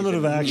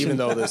 Affirmative action.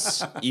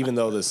 Even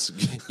though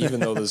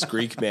this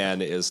Greek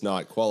man is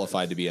not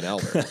qualified to be an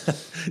elder.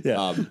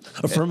 Yeah.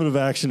 Affirmative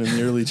action in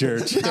the early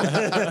church.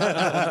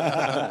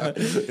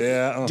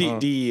 Yeah.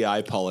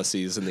 DEI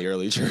policies in the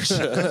early church.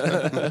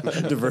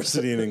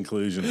 Diversity and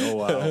inclusion. Oh,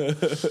 wow.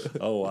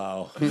 Oh,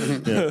 wow.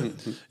 Yeah.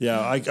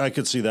 Yeah, I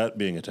could see that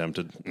being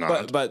attempted.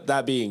 But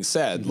that being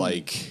said,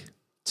 like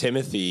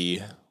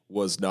Timothy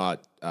was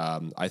not,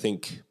 I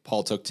think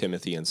Paul took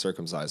Timothy and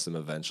circumcised him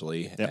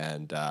eventually. Yep.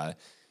 And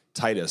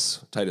Titus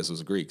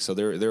was a Greek. So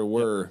there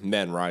were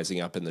men rising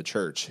up in the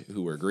church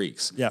who were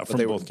Greeks. Yeah, from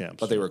both were,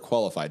 camps. But they were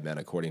qualified men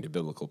according to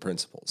biblical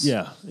principles.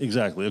 Yeah,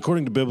 exactly.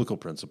 According to biblical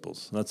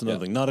principles. That's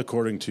another thing. Not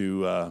according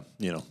to,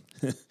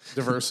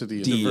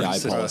 Diversity. DEI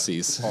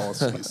policies.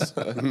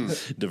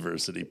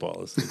 Diversity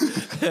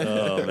policies.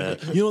 Oh, man.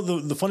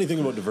 The funny thing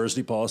about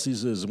diversity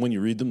policies is when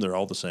you read them, they're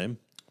all the same.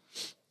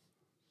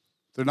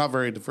 They're not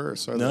very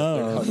diverse, are they?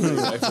 No.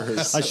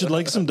 Diverse. I should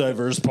like some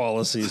diverse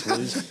policies,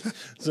 please.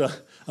 So,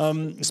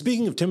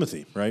 speaking of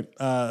Timothy, right?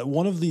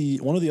 One of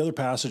the other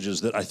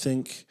passages that I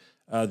think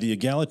the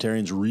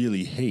egalitarians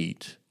really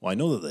hate, well, I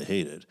know that they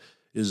hate it,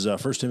 is 1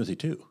 Timothy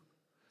 2.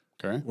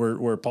 Okay.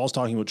 Where Paul's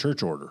talking about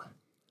church order.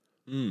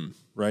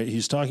 Right?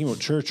 He's talking about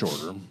church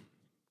order.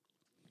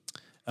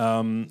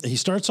 He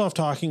starts off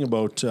talking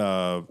about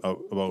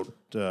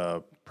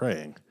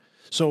praying.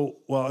 So,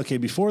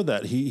 before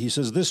that, he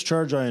says, "This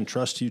charge I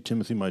entrust to you,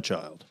 Timothy, my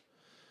child."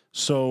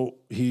 So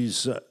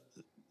he's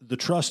the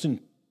trust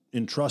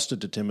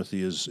entrusted to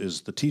Timothy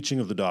is the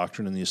teaching of the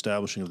doctrine and the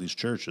establishing of these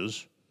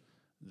churches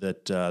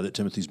that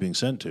Timothy's being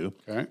sent to.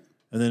 Okay.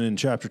 And then in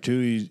chapter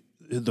 2,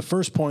 the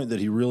first point that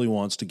he really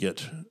wants to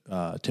get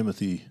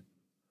Timothy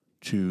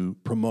to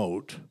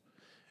promote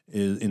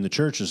in the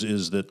churches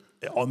is that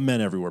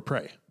men everywhere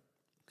pray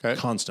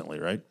constantly,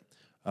 right?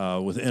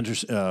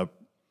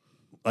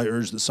 I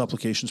urge that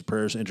supplications,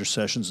 prayers,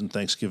 intercessions, and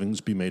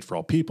thanksgivings be made for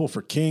all people,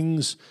 for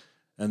kings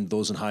and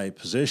those in high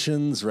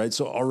positions, right?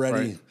 So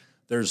already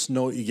there's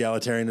no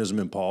egalitarianism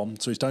in Paul.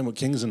 So he's talking about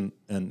kings and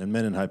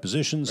men in high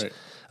positions,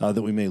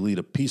 that we may lead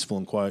a peaceful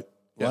and quiet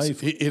life.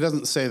 He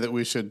doesn't say that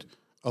we should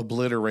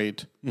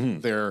obliterate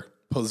their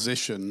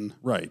position,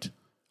 Right.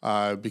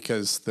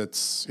 Because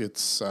it's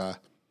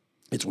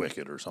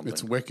wicked or something.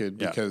 It's wicked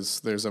because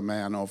there's a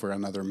man over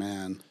another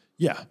man.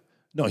 Yeah.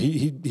 No,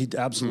 he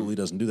absolutely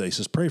doesn't do that. He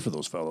says, pray for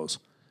those fellows.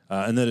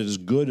 And that it is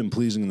good and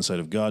pleasing in the sight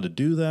of God to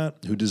do that,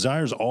 who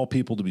desires all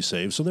people to be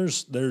saved. So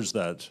there's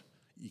that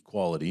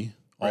equality,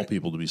 all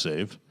people to be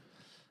saved,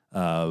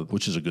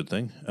 which is a good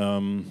thing.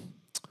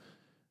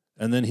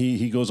 And then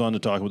he goes on to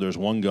talk about there's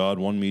one God,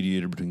 one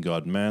mediator between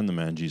God and man, the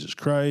man Jesus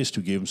Christ,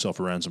 who gave himself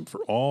a ransom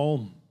for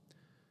all.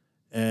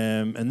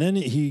 And then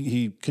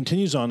he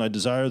continues on, I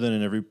desire then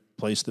in every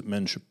place that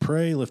men should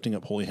pray, lifting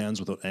up holy hands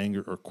without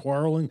anger or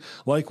quarreling.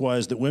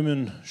 Likewise, that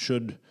women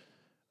should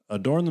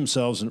adorn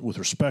themselves with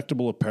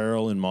respectable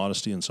apparel in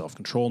modesty and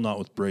self-control, not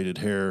with braided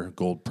hair,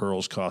 gold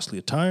pearls, costly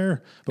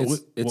attire. But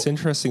it's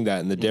interesting that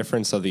in the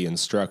difference of the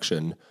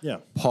instruction, Yeah.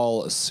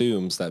 Paul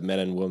assumes that men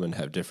and women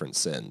have different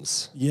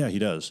sins. Yeah, he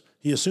does.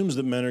 He assumes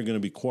that men are going to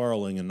be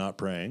quarreling and not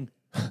praying,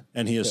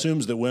 and he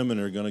assumes that women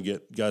are going to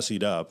get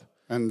gussied up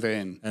And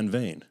vain. and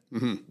vain.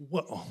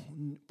 Well,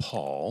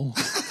 Paul.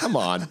 Come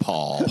on,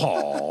 Paul.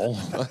 Paul.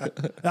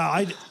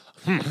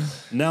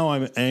 Now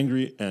I'm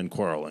angry and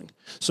quarreling.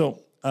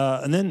 So,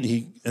 and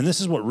this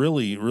is what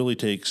really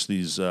takes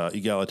these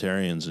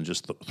egalitarians and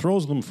just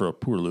throws them for a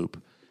poor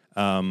loop.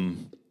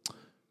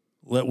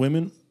 Let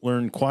women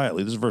learn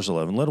quietly. This is verse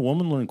 11. Let a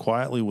woman learn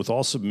quietly with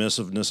all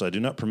submissiveness. I do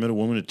not permit a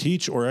woman to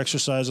teach or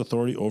exercise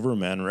authority over a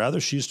man. Rather,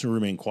 she is to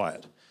remain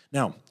quiet.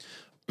 Now,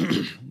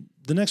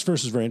 the next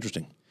verse is very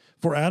interesting.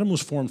 For Adam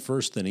was formed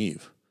first, then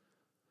Eve.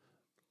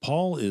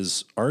 Paul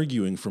is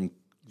arguing from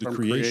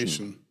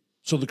creation.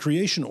 So the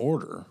creation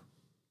order,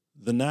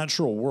 the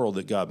natural world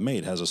that God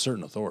made, has a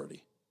certain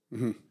authority.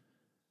 Mm-hmm.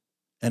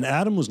 And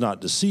Adam was not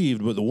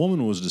deceived, but the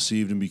woman was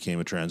deceived and became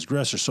a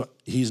transgressor. So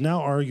he's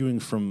now arguing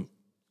from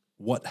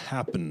what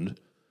happened,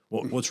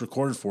 what's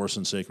recorded for us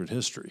in sacred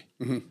history.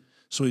 Mm-hmm.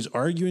 So he's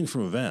arguing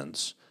from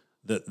events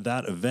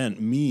that event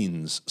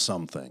means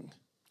something,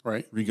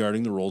 right,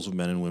 regarding the roles of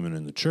men and women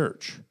in the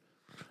church.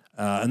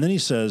 And then he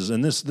says,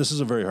 and this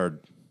is a very hard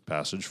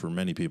passage for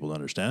many people to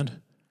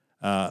understand,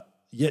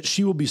 yet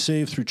she will be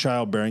saved through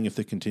childbearing if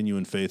they continue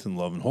in faith and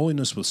love and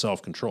holiness with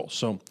self-control.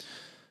 So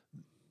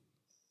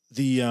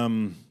the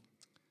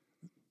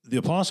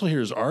apostle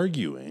here is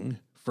arguing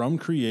from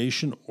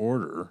creation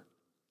order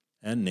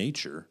and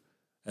nature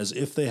as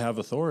if they have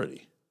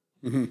authority.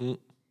 Mm-hmm.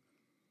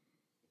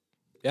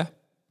 Yeah.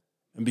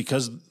 And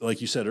because, like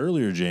you said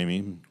earlier,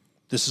 Jamie,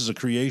 this is a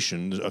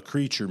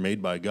creature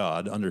made by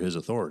God under his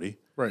authority.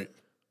 Right.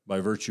 By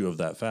virtue of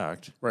that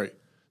fact. Right.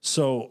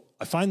 So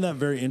I find that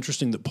very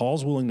interesting that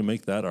Paul's willing to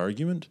make that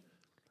argument,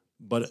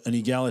 but an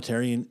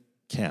egalitarian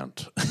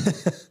can't.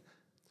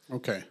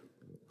 Okay.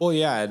 Well,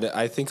 yeah, and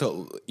I think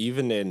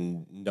even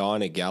in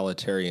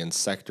non-egalitarian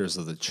sectors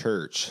of the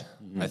church,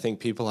 I think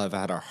people have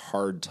had a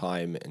hard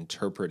time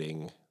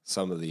interpreting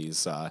some of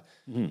these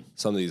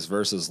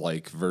verses,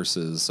 like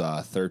verses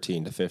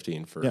 13 to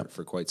 15,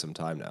 for quite some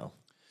time now.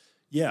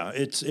 Yeah,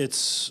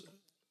 it's,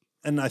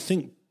 and I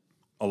think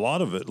a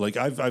lot of it, like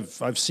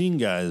I've seen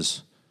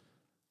guys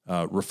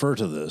refer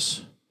to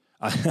this.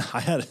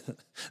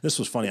 This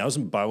was funny. I was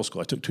in Bible school.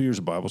 I took 2 years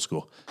of Bible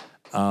school.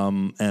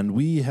 And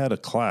we had a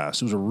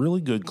class. It was a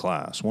really good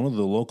class. One of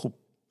the local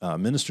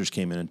ministers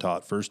came in and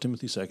taught 1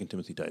 Timothy, 2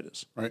 Timothy,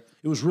 Titus. Right.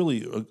 It was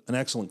really an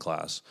excellent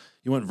class.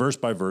 He went verse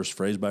by verse,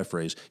 phrase by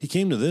phrase. He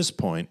came to this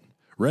point,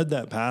 read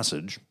that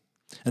passage,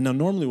 and now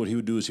normally what he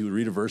would do is he would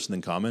read a verse and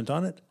then comment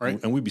on it. Right.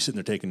 And we'd be sitting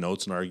there taking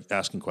notes and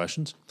asking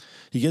questions.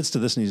 He gets to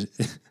this and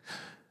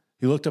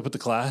he looked up at the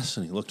class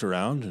and he looked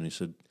around and he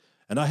said,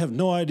 and I have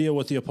no idea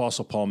what the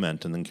Apostle Paul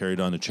meant, and then carried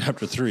on to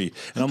chapter 3.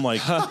 And I'm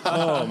like,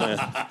 oh, man.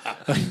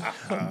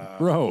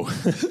 Bro,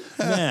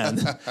 man.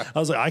 I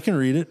was like, I can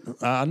read it.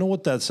 I know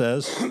what that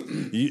says.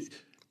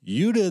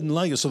 You didn't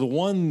like it. So the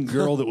one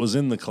girl that was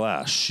in the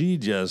class, she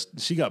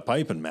got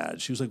piping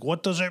mad. She was like,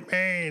 what does it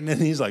mean? And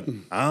he's like,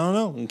 I don't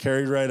know, and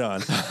carried right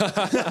on.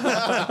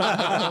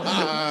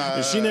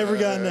 And she never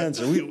got an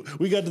answer.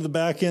 We got to the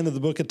back end of the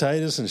book of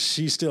Titus, and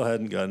she still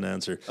hadn't got an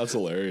answer. That's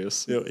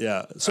hilarious.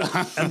 Yeah. So,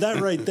 and that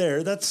right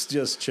there, that's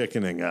just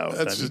chickening out.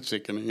 That's just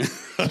chickening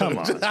out. Come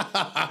on.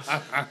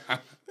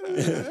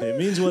 It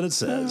means what it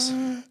says.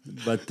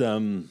 But,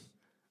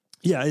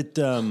 yeah, it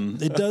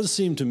does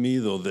seem to me,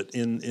 though, that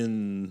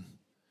in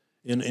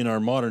our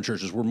modern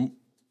churches, we're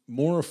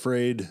more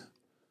afraid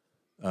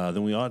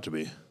than we ought to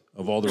be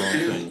of all the wrong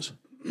things.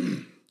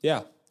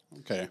 Yeah.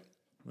 Okay.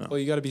 Well,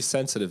 you got to be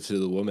sensitive to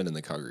the women in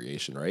the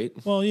congregation, right?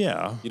 Well,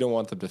 yeah. You don't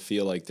want them to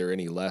feel like they're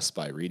any less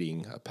by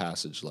reading a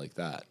passage like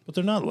that. But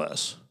they're not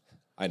less.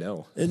 I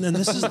know. And then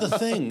this is the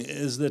thing,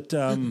 is that,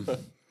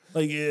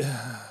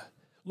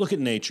 look at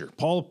nature.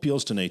 Paul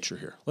appeals to nature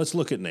here. Let's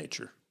look at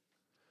nature.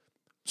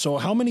 So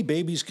how many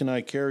babies can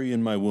I carry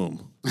in my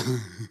womb?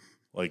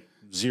 Like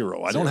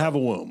 0. I don't have a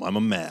womb. I'm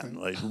a man.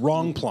 Like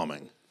wrong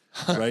plumbing,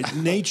 right?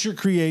 Nature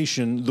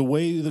creation, the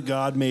way that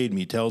God made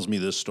me tells me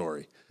this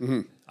story.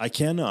 Mm-hmm. I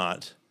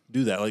cannot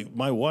do that. Like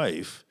my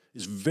wife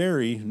is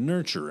very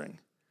nurturing.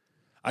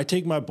 I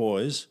take my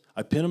boys,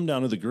 I pin them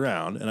down to the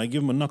ground, and I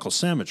give them a knuckle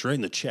sandwich right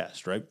in the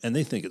chest, right? And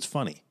they think it's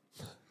funny.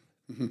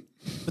 Mm-hmm.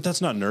 But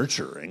that's not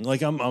nurturing.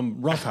 Like I'm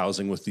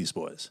roughhousing with these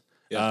boys.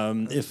 Yeah.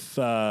 If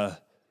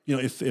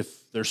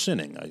they're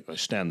sinning, I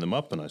stand them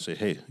up and I say,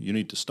 hey, you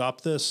need to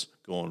stop this,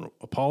 go and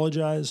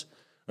apologize.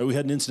 Right, we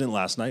had an incident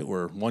last night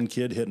where one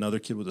kid hit another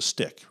kid with a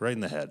stick right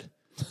in the head.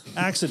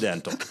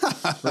 Accidental,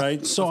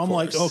 right? So I'm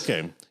like,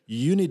 okay,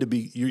 you need to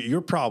be,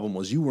 your problem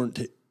was you weren't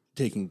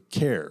taking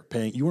care,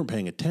 you weren't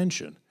paying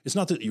attention. It's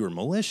not that you were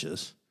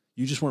malicious,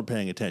 you just weren't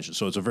paying attention.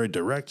 So it's a very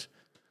direct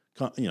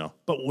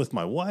But with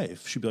my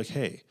wife, she'd be like,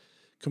 "Hey,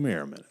 come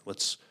here a minute.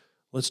 Let's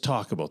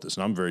talk about this."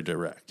 And I'm very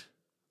direct,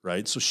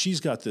 right? So she's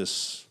got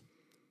this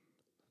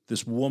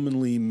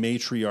womanly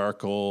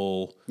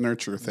matriarchal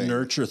Nurture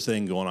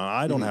thing going on.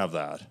 I don't have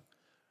that,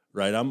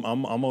 right? I'm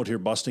out here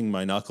busting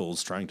my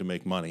knuckles trying to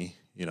make money,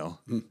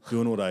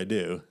 doing what I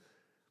do.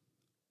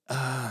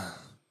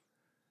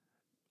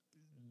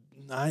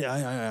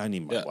 I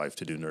need my wife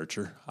to do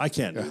nurture. I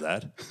can't do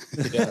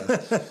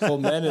that. Well,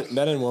 men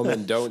and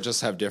women don't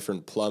just have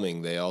different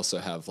plumbing. They also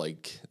have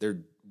they're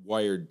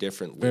wired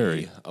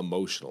differently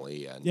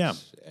emotionally and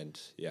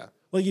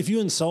Like if you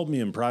insult me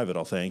in private,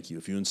 I'll thank you.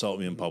 If you insult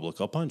me in public,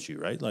 I'll punch you,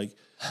 right? Like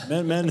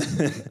men,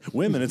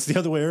 women, it's the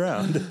other way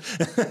around.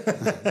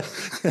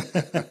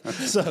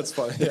 So that's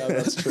funny. Yeah,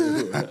 that's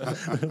true.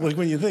 Like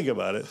when you think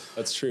about it.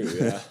 That's true,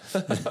 yeah.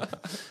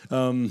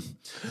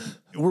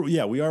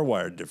 We are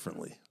wired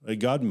differently. Like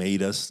God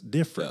made us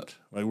different.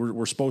 Like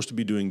we're supposed to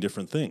be doing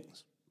different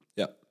things.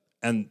 Yeah.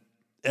 And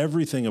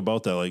everything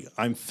about that, like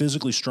I'm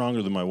physically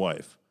stronger than my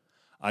wife.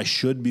 I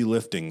should be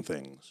lifting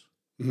things.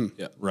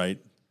 Yeah. Right?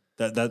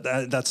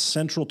 That's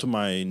central to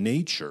my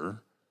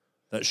nature.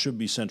 That should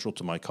be central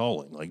to my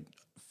calling. Like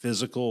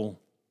physical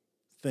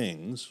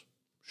things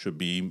should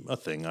be a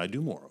thing I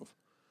do more of.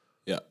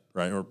 Yeah.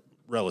 Right? Or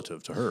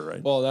relative to her,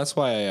 right? Well, that's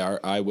why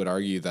I would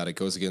argue that it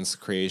goes against the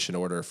creation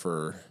order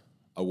for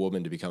a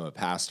woman to become a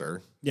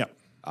pastor. Yeah.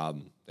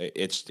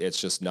 It's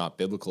just not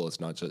biblical. It's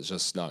not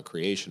just not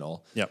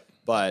creational. Yeah.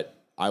 But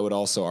I would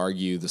also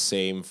argue the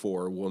same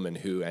for women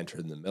who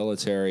entered the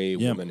military,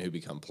 women who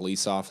become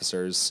police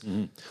officers.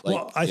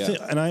 Well, I think,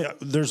 and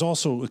there's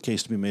also a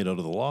case to be made out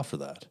of the law for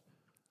that.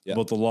 Yeah.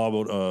 About the law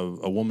about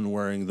a woman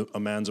wearing a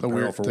man's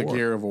apparel for war. The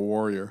gear of a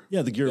warrior.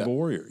 Yeah, the gear of a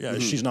warrior. Yeah,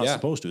 she's not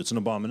supposed to. It's an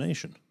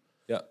abomination.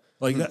 Yeah.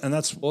 Like that, and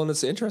that's well, and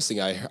it's interesting.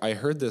 I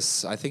heard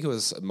this. I think it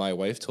was my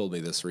wife told me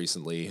this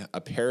recently.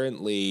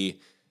 Apparently,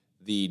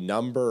 the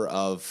number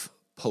of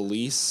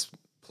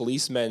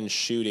policemen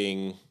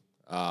shooting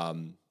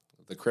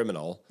the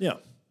criminal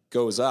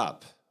goes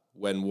up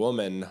when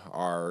women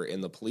are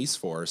in the police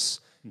force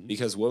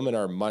because women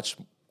are much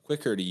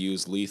quicker to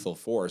use lethal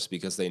force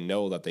because they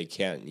know that they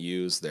can't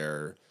use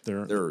their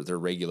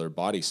regular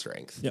body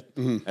strength. Yeah.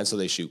 And so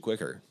they shoot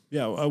quicker.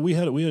 Yeah, we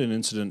had an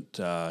incident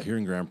here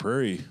in Grand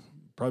Prairie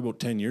probably about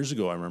 10 years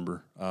ago, I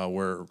remember,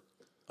 where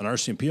an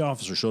RCMP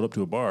officer showed up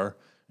to a bar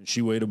and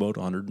she weighed about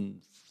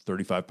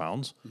 135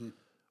 pounds,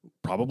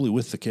 probably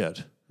with the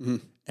kit.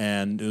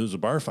 And it was a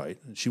bar fight.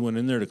 And she went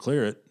in there to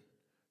clear it.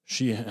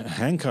 She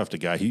handcuffed a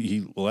guy.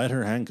 He let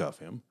her handcuff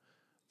him.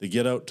 They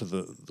get out to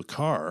the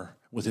car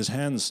with his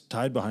hands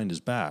tied behind his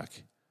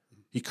back.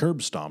 He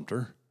curb stomped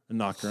her and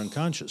knocked her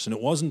unconscious. And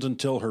it wasn't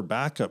until her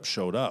backup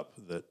showed up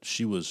that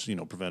she was,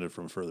 prevented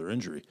from further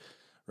injury.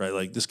 Right?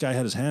 Like this guy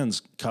had his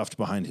hands cuffed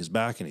behind his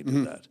back and he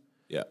did that.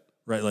 Yeah.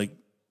 Right? Like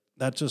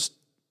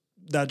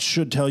that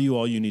should tell you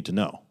all you need to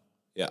know.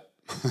 Yeah.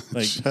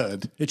 Like,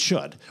 it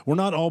should. We're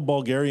not all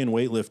Bulgarian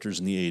weightlifters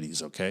in the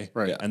 80s, okay?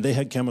 Right. Yeah. And they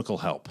had chemical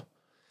help.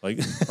 Like,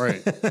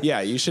 Right.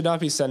 Yeah, you should not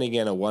be sending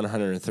in a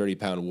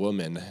 130-pound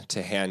woman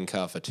to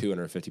handcuff a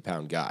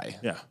 250-pound guy.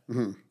 yeah.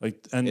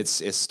 Like, and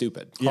It's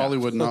stupid.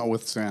 Hollywood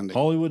notwithstanding.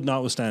 Hollywood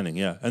notwithstanding,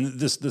 yeah. And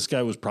this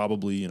guy was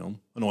probably, an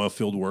oil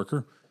field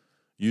worker,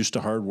 used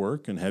to hard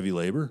work and heavy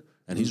labor,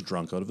 and he's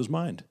drunk out of his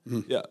mind.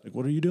 Yeah. Like,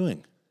 what are you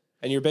doing?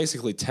 And you're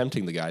basically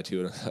tempting the guy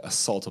to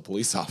assault a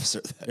police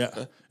officer. Then.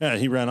 Yeah. Yeah,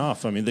 he ran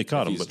off. I mean, they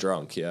caught him. He's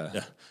drunk, yeah.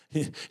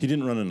 Yeah. He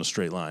didn't run in a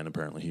straight line,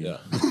 apparently. Yeah.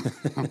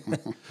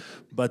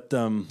 But,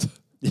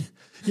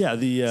 yeah,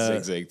 the...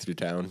 Zigzag through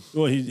town.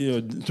 well,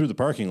 he through the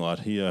parking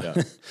lot. He...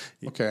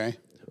 Okay.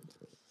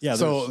 yeah,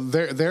 So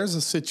there's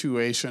a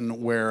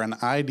situation where an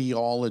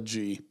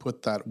ideology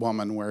put that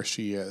woman where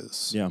she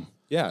is. yeah.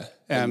 Yeah,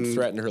 and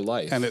threatened her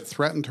life. And it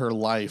threatened her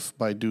life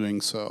by doing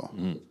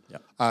so.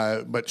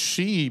 Yeah. But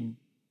she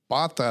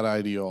bought that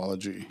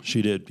ideology.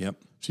 She did, yep.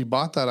 She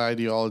bought that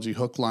ideology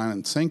hook, line,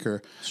 and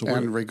sinker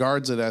and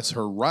regards it as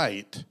her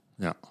right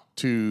Yeah.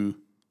 to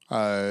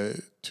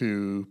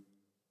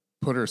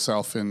put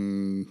herself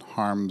in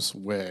harm's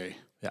way.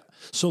 Yeah.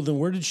 So then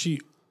where did she,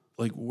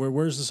 like,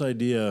 where's this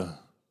idea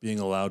being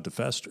allowed to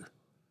fester?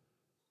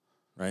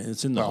 Right?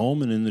 It's in the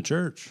home and in the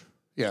church.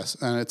 Yes,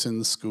 and it's in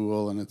the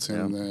school, and it's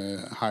in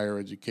the higher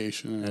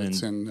education, and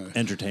it's in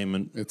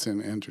entertainment. It's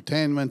in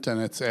entertainment,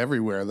 and it's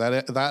everywhere.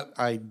 That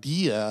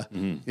idea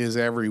is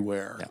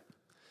everywhere. Yeah.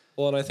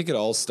 Well, and I think it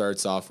all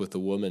starts off with the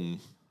woman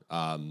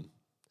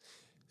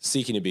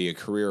seeking to be a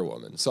career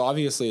woman. So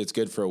obviously it's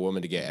good for a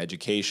woman to get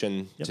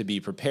education, to be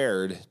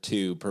prepared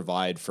to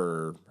provide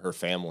for her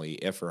family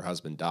if her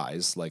husband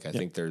dies. Like I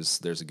think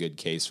there's a good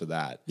case for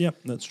that. Yep,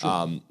 that's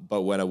true.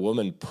 But when a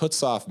woman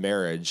puts off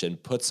marriage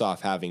and puts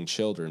off having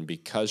children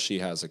because she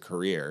has a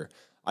career,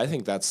 I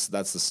think that's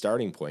the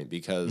starting point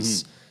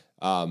because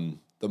the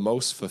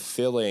most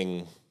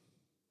fulfilling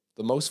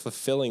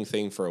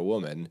thing for a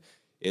woman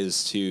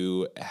is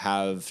to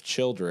have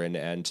children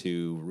and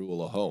to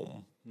rule a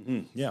home.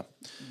 Yeah.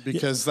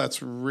 Because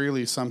that's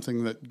really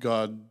something that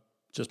God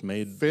Just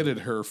made. fitted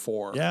her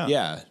for. Yeah.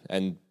 Yeah,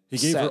 and He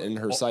gave set her in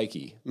her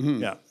psyche.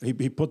 Yeah,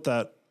 he put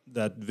that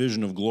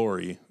vision of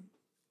glory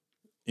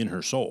in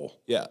her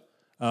soul. Yeah.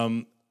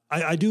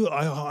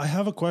 I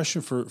have a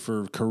question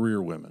for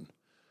career women.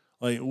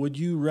 Like, would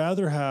you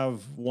rather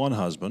have one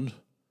husband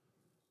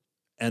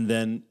and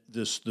then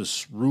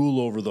this rule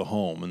over the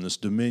home and this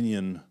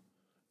dominion,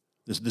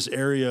 this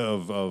area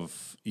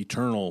of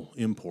eternal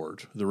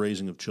import, the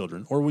raising of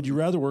children, or would you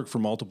rather work for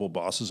multiple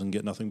bosses and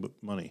get nothing but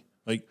money?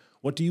 Like,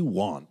 what do you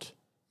want?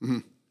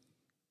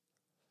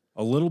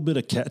 A little bit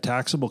of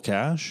taxable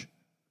cash,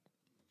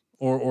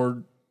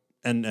 or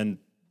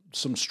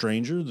some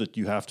stranger that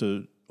you have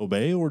to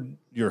obey, or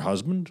your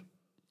husband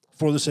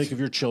for the sake of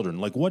your children?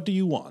 Like, what do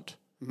you want?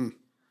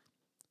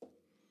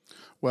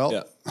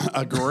 Well,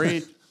 a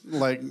great,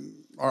 like,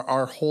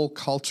 our whole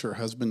culture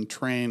has been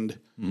trained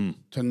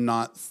to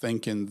not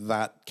think in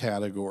that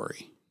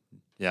category.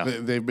 Yeah.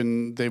 They've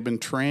been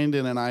trained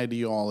in an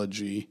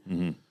ideology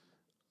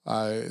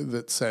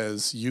that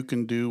says you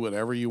can do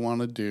whatever you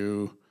want to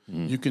do.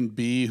 You can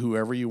be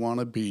whoever you want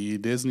to be.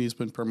 Disney's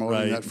been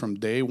promoting that from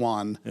day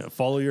one. Yeah,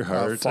 follow your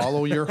heart.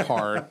 Follow your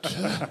heart.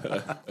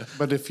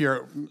 But if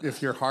your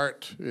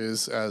heart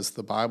is as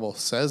the Bible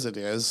says it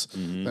is,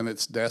 then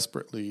it's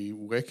desperately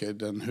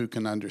wicked, and who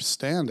can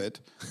understand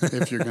it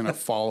if you're going to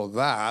follow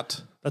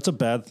that? That's a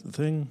bad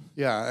thing.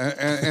 Yeah,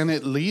 and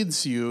it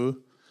leads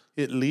you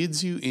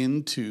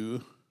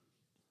into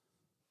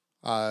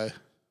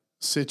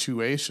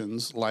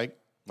situations like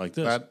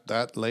this.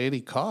 That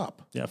lady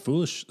cop. Yeah,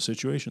 foolish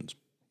situations.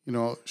 You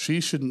know, she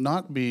should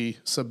not be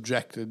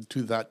subjected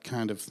to that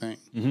kind of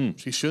thing.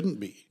 She shouldn't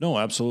be. No,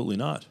 absolutely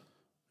not.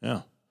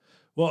 Yeah.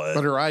 Well,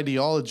 But her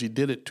ideology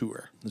did it to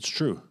her. it's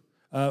true.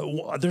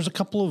 There's a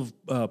couple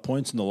of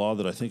points in the law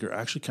that I think are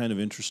actually kind of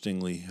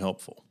interestingly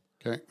helpful.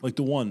 Okay. Like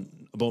the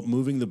one about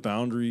moving the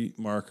boundary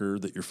marker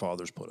that your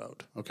fathers put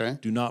out. Okay.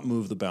 Do not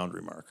move the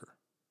boundary marker.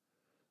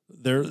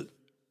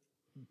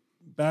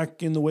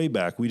 Back in the way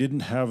back, we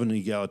didn't have an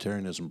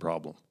egalitarianism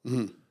problem.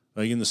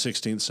 Like in the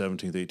 16th,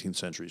 17th, 18th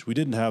centuries, we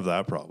didn't have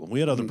that problem. We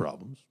had other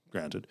problems,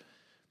 granted,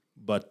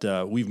 but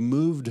we've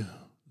moved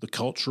the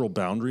cultural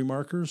boundary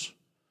markers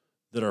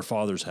that our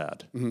fathers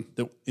had.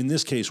 That in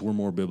this case were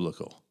more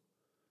biblical,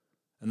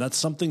 and that's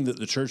something that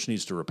the church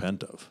needs to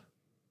repent of.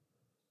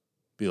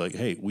 Be like,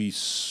 hey, we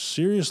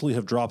seriously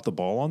have dropped the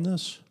ball on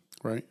this.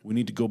 Right. We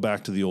need to go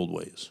back to the old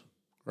ways.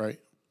 Right.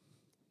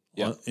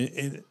 Yeah.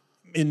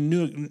 In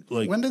new,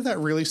 like, When did that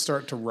really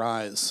start to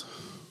rise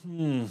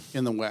in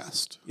the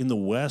West? in the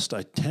West,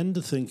 I tend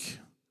to think,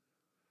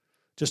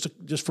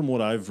 just from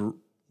what I've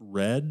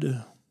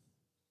read,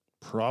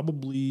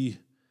 probably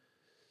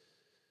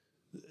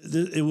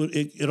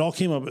it all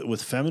came up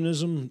with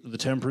feminism, the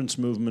temperance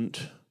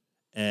movement,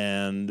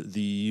 and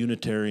the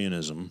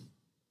Unitarianism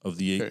of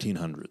the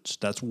 1800s.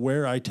 That's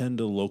where I tend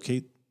to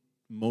locate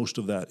most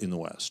of that in the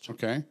West.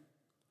 Okay.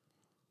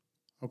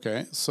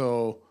 Okay.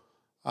 So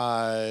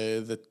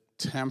the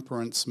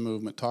temperance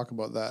movement, talk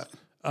about that.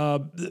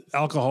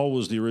 Alcohol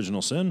was the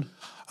original sin.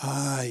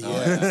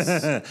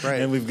 Yes.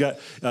 Right. And we've got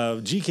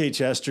G.K.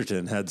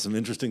 Chesterton had some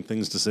interesting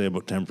things to say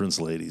about temperance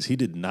ladies. He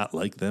did not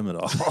like them at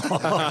all.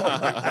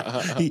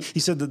 He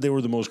said that they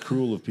were the most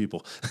cruel of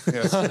people.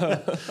 Yes.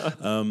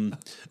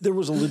 There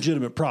was a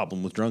legitimate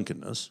problem with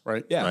drunkenness.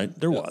 Right. Yeah. Right?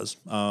 There was.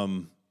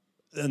 And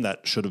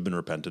that should have been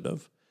repented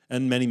of.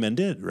 And many men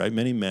did, right?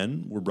 Many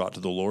men were brought to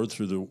the Lord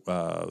through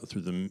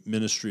the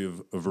ministry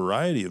of a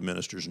variety of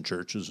ministers and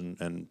churches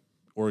and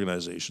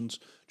organizations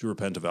to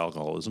repent of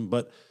alcoholism.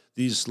 But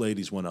these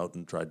ladies went out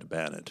and tried to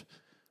ban it.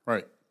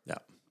 Right. Yeah.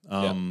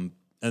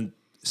 And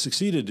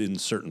succeeded in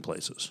certain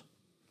places.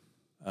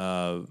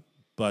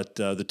 But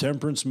the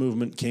temperance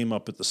movement came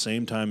up at the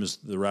same time as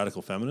the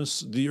radical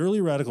feminists. The early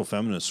radical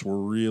feminists were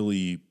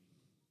really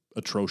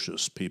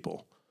atrocious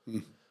people.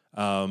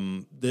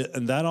 And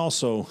that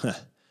also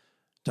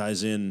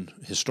ties in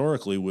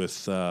historically with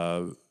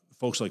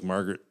folks like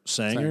Margaret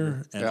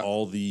Sanger and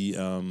all the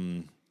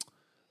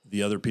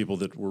other people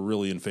that were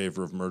really in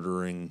favor of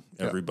murdering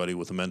everybody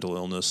with a mental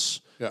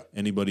illness,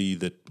 anybody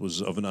that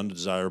was of an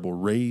undesirable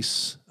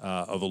race,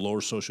 of a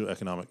lower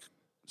socioeconomic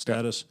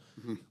status.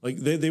 Like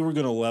they were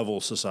going to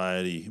level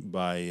society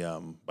by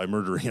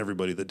murdering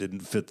everybody that didn't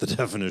fit the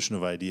definition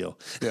of ideal.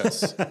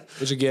 Yes.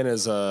 Which again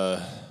is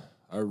a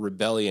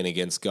rebellion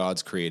against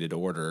God's created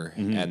order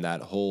and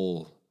that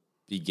whole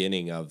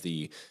beginning of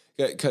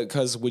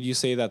because would you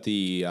say that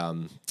the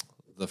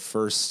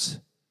first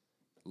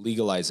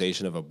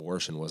legalization of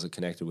abortion was it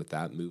connected with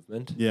that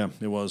movement? Yeah,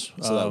 it was.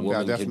 So that women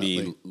can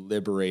definitely. be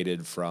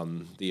liberated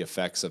from the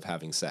effects of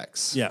having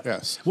sex. Yeah.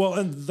 Yes. Well,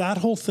 and that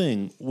whole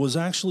thing was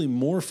actually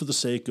more for the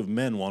sake of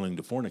men wanting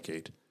to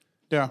fornicate.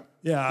 Yeah.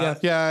 Yeah.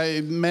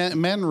 Yeah.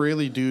 Men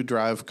really do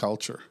drive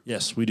culture.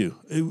 Yes, we do.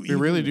 We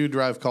really do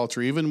drive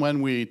culture. Even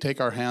when we take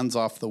our hands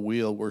off the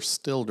wheel, we're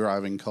still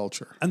driving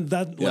culture. And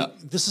that,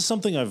 this is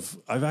something I've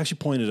actually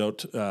pointed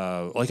out.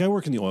 Like I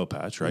work in the oil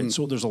patch, right?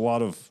 So there's a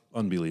lot of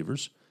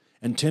unbelievers,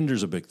 and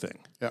Tinder's a big thing.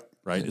 Yeah.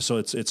 Right. So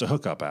it's a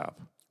hookup app.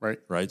 Right.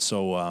 Right.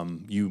 So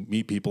you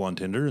meet people on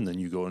Tinder, and then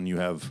you go and you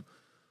have,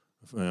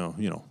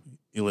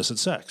 illicit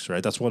sex,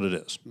 right? That's what it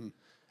is.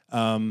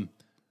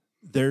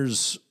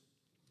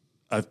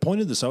 I've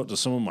pointed this out to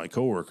some of my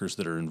coworkers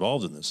that are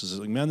involved in this. Is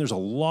like, man, there's a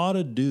lot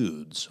of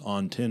dudes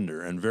on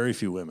Tinder and very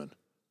few women.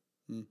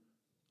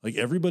 Like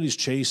everybody's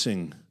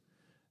chasing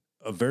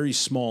a very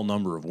small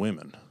number of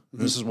women.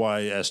 This is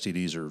why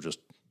STDs are just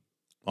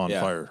on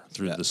fire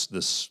through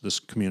this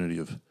community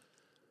of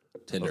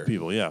Tinder. of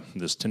people. Yeah,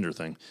 this Tinder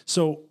thing.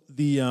 So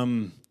the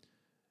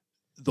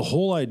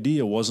whole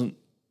idea wasn't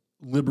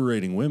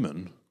liberating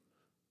women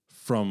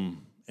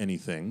from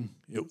anything.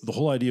 The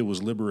whole idea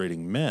was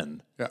liberating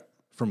men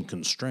from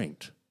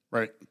constraint.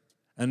 Right.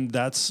 And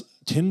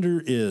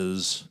Tinder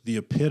is the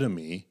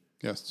epitome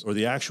or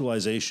the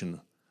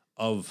actualization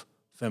of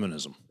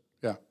feminism.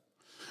 Yeah.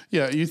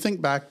 Yeah. You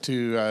think back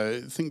to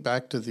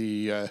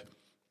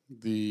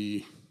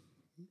the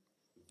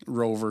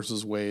Roe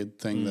versus Wade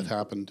thing that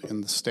happened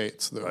in the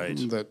States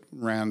that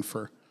ran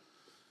for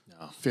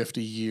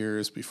 50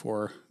 years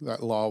before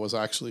that law was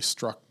actually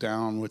struck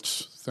down,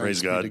 which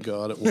thanks be to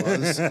God it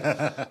was.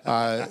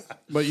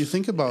 But you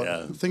think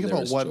about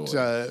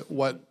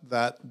what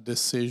that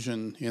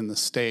decision in the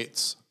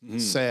States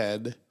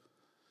said.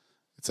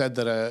 It said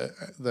that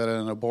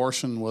an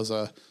abortion was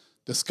a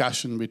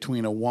discussion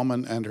between a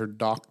woman and her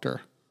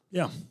doctor.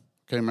 Yeah.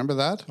 Okay, remember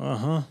that?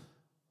 Uh-huh.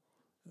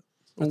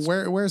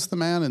 Where's the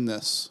man in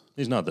this?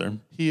 He's not there.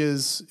 He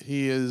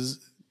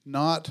is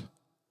not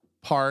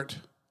part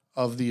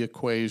of the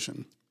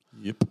equation.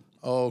 Yep.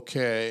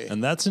 Okay.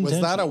 And that's Was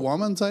intentional. that a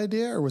woman's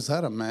idea or was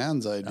that a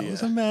man's idea? That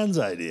was a man's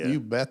idea.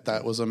 You bet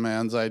that was a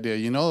man's idea.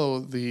 You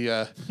know,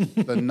 the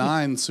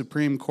 9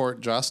 Supreme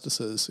Court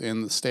justices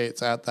in the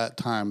States at that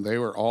time, they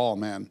were all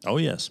men. Oh,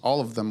 yes.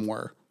 All of them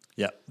were.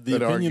 Yeah. The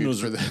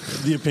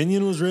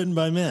opinion was written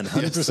by men.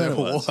 100% Yes, it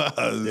was.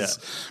 Yeah.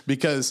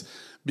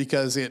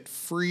 Because it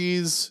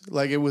frees,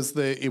 like it was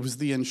the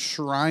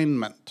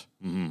enshrinement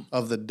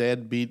of the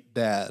deadbeat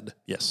dad.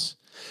 Yes.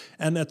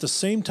 And at the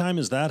same time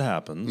as that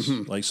happens,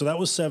 so that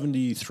was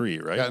 73,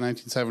 right? Yeah,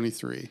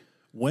 1973.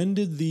 When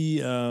did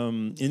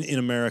in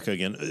America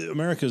again?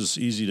 America's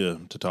easy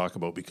to talk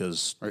about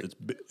because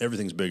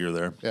everything's bigger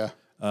there. Yeah.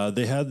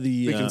 They had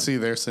We can see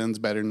their sins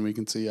better than we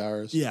can see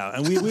ours. Yeah,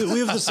 and we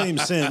have the same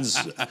sins.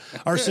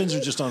 Our sins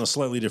are just on a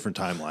slightly different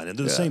timeline. They're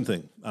the same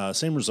thing,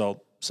 same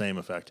result, same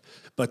effect.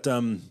 But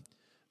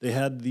they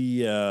had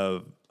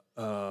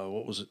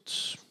what was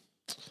it?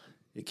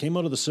 It came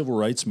out of the civil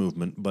rights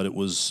movement, but it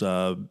was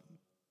I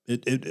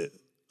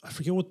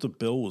forget what the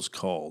bill was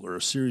called, or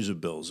a series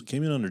of bills. It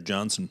came in under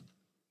Johnson,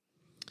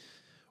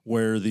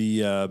 where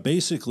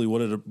basically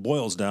what it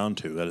boils down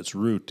to at its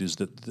root is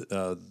that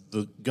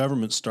the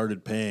government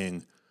started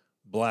paying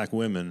black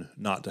women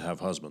not to have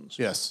husbands.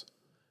 Yes.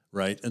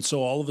 Right? And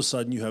so all of a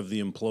sudden you have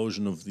the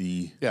implosion of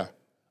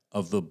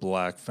the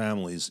black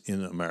families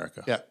in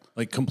America. Yeah.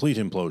 Like complete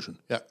implosion.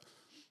 Yeah.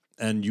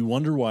 And you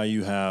wonder why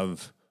you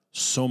have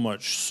so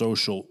much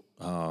social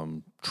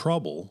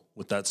trouble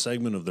with that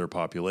segment of their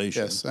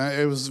population. Yes.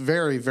 It was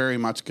very, very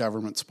much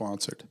government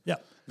sponsored. Yeah.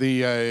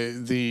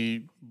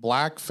 The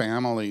black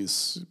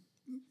families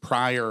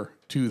prior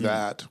to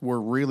that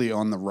were really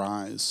on the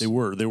rise. They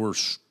were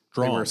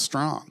strong. They were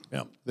strong.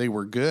 Yeah. They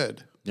were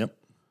good. Yep.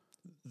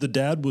 The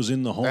dad was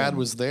in the home. Dad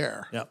was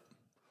there. Yep.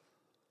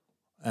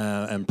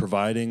 And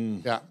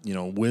providing,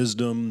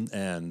 wisdom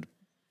and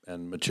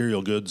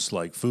material goods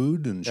like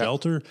food and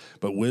shelter,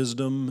 but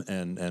wisdom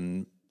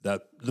and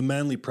that the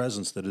manly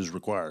presence that is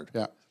required.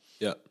 Yeah.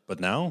 Yeah. But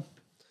now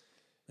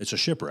it's a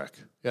shipwreck.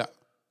 Yeah.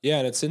 Yeah,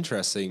 and it's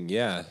interesting,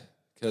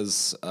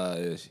 because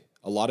a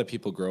lot of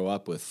people grow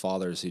up with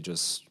fathers who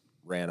just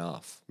ran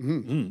off.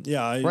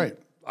 Yeah,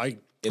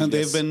 And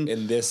they've been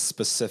in this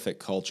specific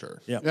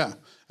culture. Yeah. Yeah,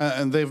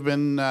 and they've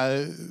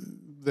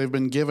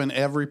been given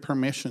every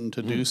permission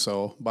to do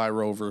so by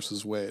Roe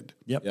versus Wade.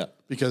 Yep. Yeah.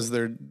 Because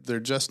they're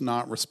just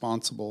not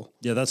responsible.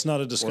 Yeah, that's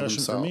not a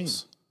discussion for me.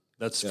 themselves.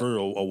 That's for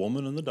a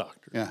woman and the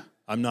doctor. Yeah.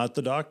 I'm not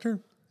the doctor.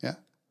 Yeah.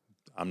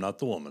 I'm not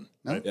the woman.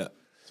 No. Right? Yeah.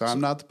 So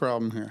I'm not the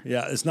problem here.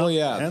 Yeah, it's not.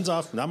 Hands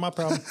off. Not my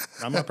problem.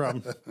 Not my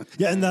problem.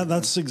 Yeah, and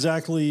that's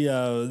exactly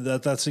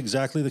that's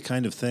exactly the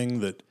kind of thing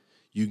that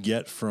you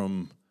get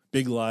from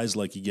big lies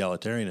like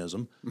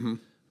egalitarianism.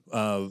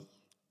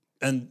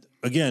 And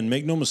again,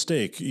 make no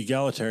mistake,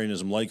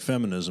 egalitarianism, like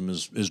feminism,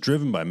 is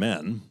driven by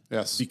men.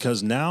 Yes.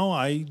 Because now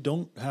I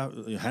don't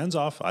have hands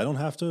off. I don't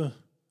have to.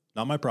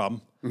 Not my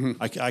problem.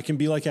 I can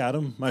be like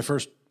Adam, my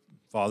first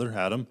father,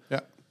 Adam.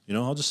 Yeah.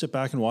 I'll just sit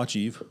back and watch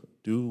Eve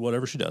do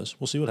whatever she does.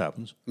 We'll see what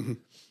happens.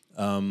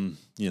 Adam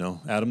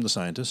the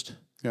scientist.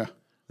 Yeah.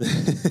 But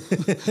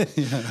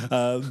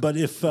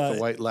if The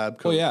white lab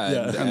coat.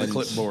 And the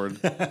clipboard.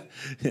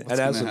 And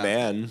as a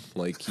man,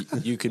 like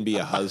you can be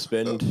a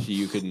husband,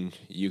 you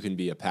can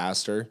be a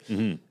pastor.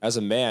 As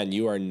a man,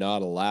 you are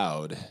not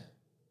allowed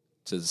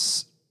to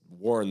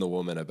warn the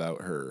woman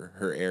about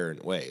her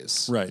errant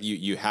ways. Right.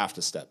 You have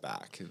to step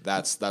back.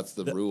 That's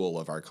the rule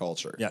of our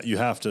culture. yeah, you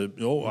have to.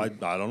 I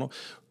don't know.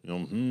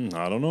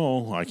 I don't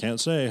know. I can't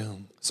say.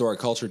 So our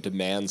culture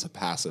demands a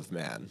passive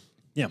man.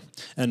 Yeah,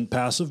 and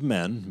passive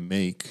men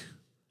make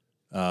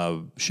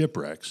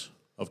shipwrecks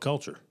of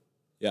culture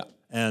Yeah.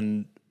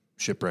 and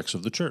shipwrecks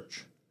of the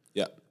church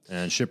Yeah.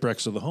 and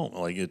shipwrecks of the home.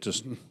 Like it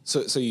just,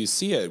 So you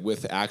see it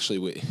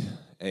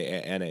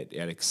and it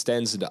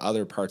extends into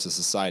other parts of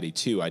society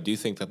too. I do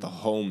think that the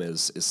home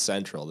is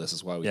central. This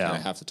is why we kind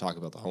of have to talk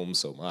about the home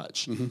so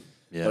much.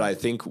 Yeah. But I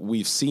think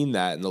we've seen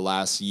that in the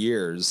last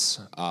years,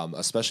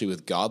 especially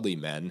with godly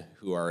men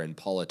who are in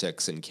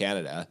politics in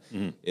Canada,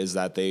 is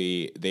that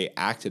they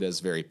acted as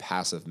very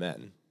passive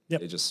men.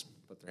 Yep. They just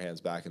put their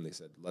hands back and they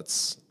said,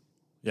 let's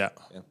yeah.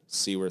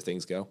 see where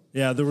things go.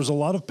 Yeah, there was a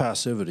lot of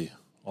passivity,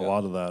 a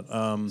lot of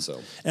that.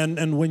 So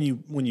and when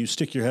you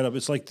stick your head up,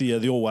 it's like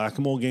the old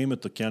whack-a-mole game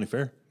at the county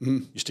fair.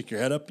 You stick your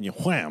head up and you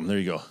wham, there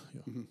you go.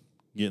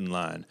 Get in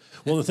line.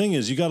 Well, the thing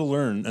is, you got to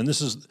learn, and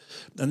this is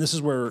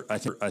where I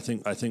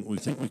think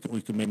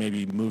we could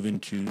maybe move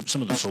into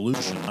some of the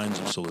lines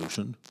of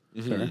solution.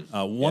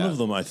 One of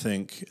them, I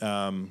think,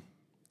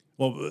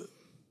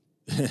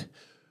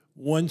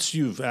 once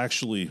you've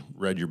actually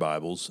read your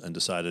Bibles and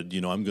decided,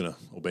 I'm going to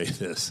obey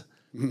this,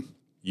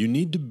 you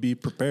need to be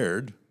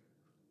prepared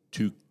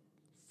to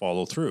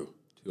follow through.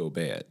 To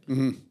obey it.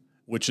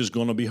 Which is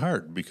going to be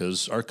hard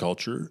because our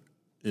culture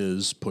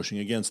is pushing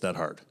against that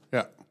hard.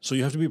 Yeah. So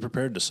you have to be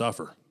prepared to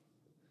suffer.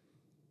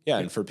 Yeah,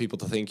 and for people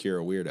to think you're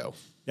a weirdo.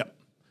 Yep.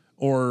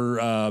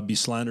 Or be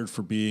slandered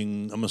for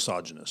being a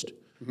misogynist.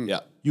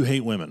 Yeah. You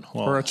hate women.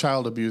 Well, Or a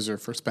child abuser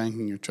for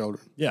spanking your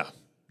children. yeah.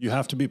 You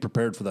have to be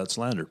prepared for that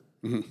slander.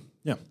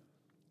 Yeah.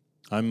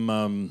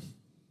 I'm,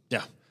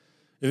 yeah.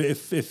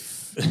 If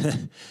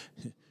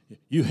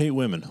you hate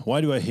women,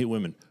 why do I hate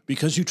women?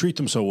 Because you treat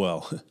them so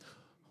well.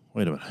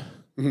 Wait a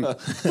minute.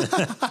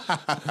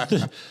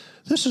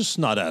 This is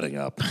not adding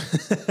up.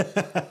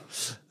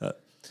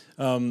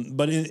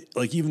 But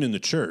even in the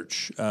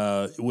church,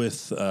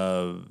 with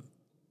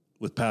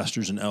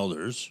pastors and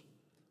elders,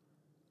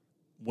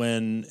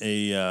 when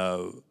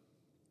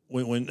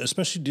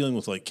especially dealing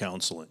with like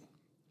counseling,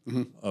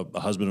 a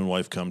husband and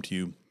wife come to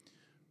you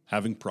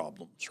having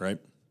problems, right?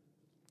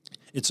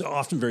 It's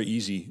often very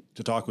easy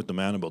to talk with the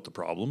man about the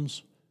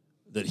problems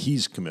that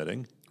he's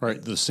committing,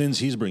 right? The sins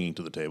he's bringing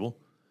to the table,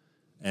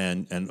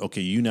 and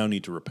okay, you now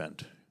need to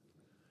repent.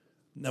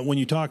 Now, when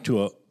you talk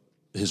to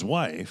his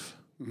wife,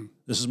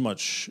 this is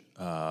much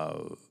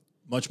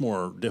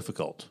more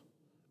difficult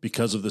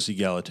because of this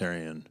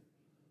egalitarian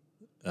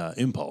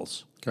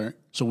impulse. Okay.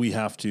 So we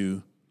have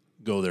to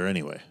go there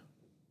anyway.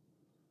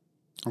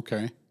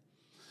 Okay.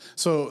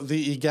 So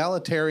the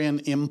egalitarian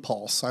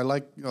impulse, I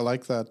like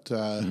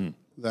that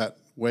that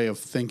way of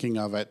thinking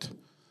of it.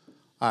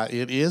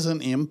 It is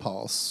an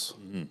impulse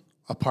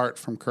apart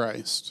from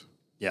Christ.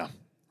 Yeah.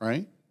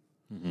 Right?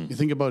 You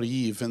think about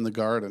Eve in the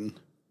garden.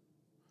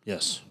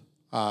 Yes.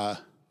 Her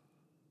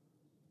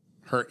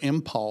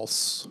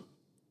impulse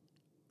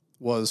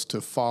was to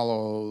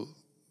follow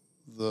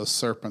the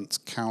serpent's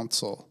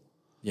counsel.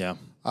 Yeah.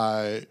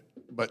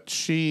 But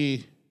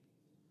she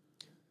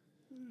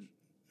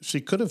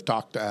could have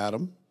talked to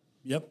Adam.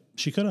 Yep.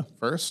 She could have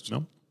First.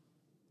 No.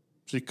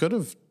 She could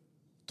have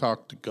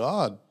talked to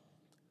God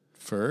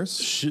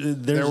first.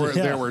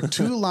 There were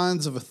two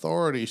lines of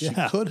authority she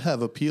could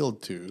have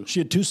appealed to. She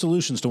had two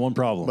solutions to one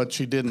problem, But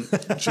she didn't.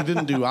 She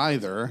didn't do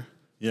either.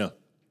 yeah.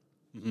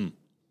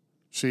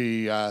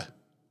 She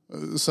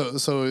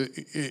so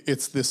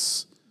it's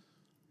this.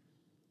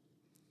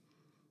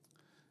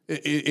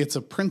 It's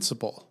a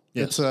principle.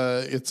 Yes.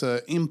 It's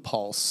a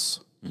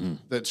impulse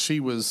that she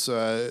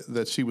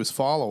was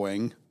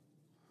following.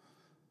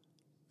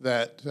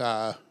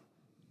 That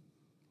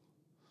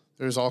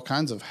there's all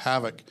kinds of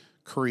havoc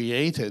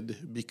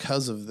created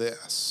because of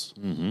this.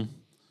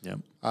 Yeah.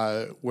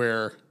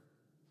 Where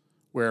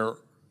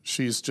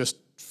she's just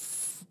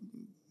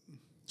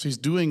she's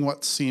doing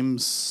what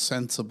seems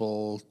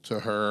sensible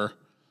to her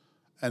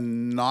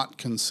and not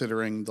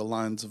considering the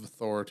lines of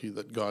authority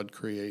that God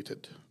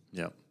created.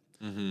 Yeah.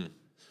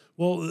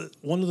 Well,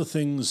 one of the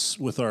things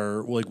with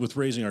with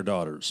raising our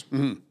daughters,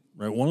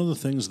 right? One of the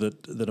things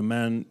that a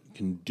man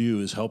can do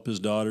is help his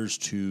daughters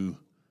to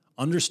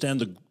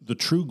understand the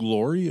true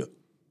glory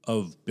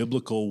of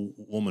biblical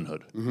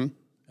womanhood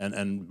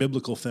and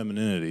biblical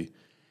femininity,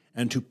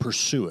 and to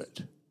pursue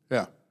it.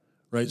 Yeah.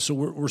 Right.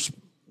 So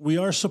we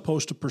are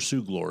supposed to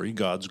pursue glory,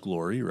 God's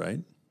glory, right?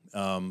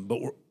 But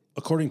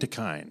according to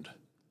kind.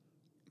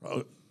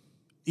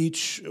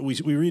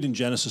 We read in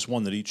Genesis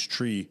 1 that each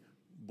tree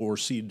bore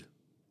seed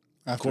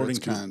according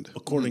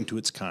to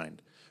its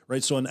kind,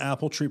 right? So an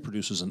apple tree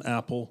produces an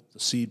apple, the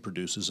seed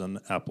produces an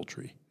apple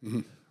tree,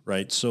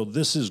 right? So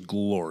this is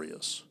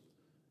glorious.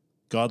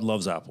 God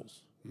loves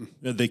apples.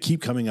 They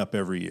keep coming up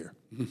every year,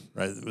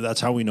 right?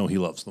 That's how we know he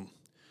loves them.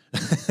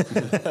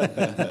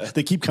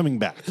 They keep coming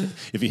back.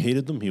 If he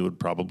hated them, he would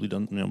probably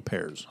done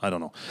pears. I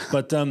don't know,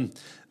 but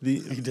he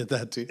did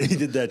that too. He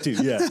did that too.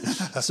 Yeah.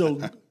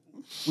 So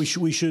we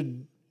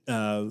should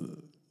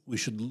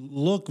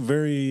look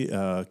very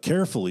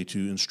carefully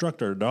to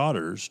instruct our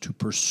daughters to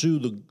pursue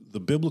the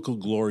biblical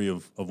glory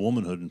of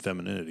womanhood and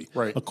femininity,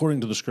 right,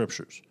 according to the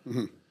scriptures,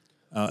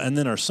 and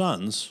then our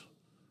sons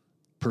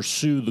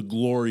pursue the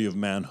glory of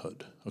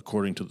manhood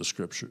according to the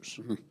scriptures.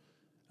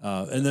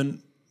 And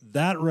then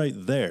that right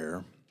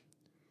there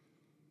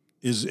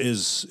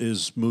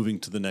is moving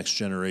to the next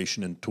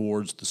generation and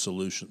towards the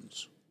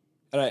solutions.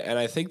 And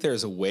I think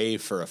there's a way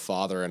for a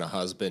father and a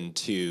husband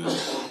to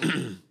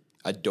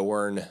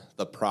adorn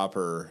the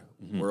proper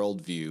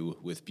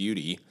worldview with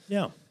beauty.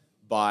 Yeah.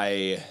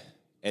 By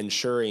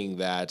ensuring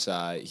that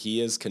he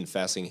is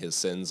confessing his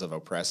sins of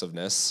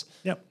oppressiveness.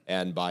 Yep.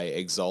 And by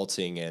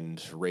exalting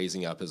and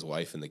raising up his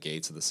wife in the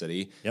gates of the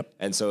city. Yep.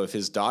 And so if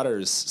his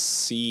daughters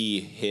see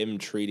him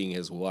treating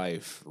his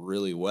wife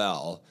really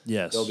well,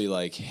 yes, they'll be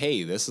like,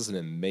 hey, this is an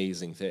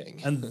amazing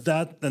thing. And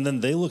then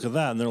they look at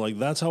that and they're like,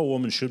 that's how a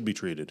woman should be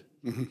treated.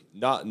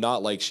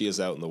 Not like she is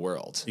out in the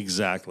world.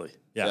 Exactly.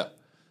 Yeah.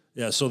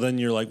 Yeah. So then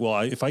you're like, well,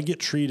 if I get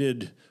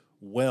treated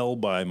well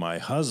by my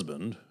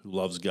husband who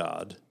loves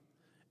God,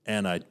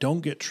 and I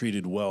don't get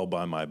treated well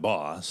by my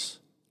boss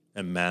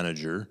and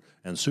manager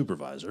and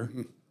supervisor,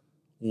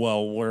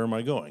 well, where am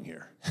I going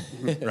here?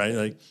 Right?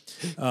 Like,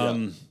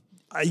 the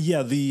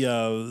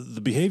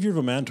behavior of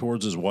a man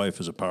towards his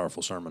wife is a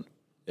powerful sermon.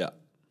 Yeah.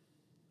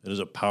 It is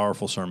a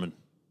powerful sermon.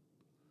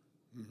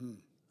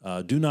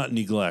 Do not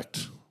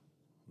neglect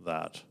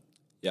that.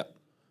 Yeah.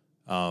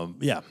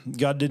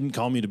 God didn't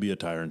call me to be a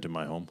tyrant in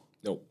my home.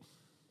 Nope.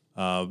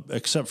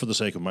 Except for the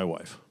sake of my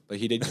wife. But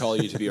he did call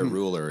you to be a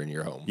ruler in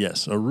your home.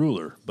 Yes, a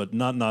ruler, but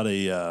not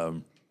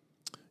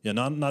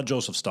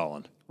Joseph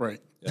Stalin. Right.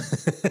 Yeah.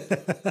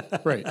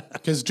 Right.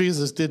 Because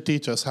Jesus did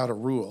teach us how to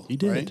rule. He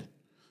did. Right?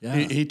 Yeah.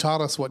 He taught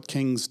us what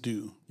kings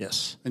do.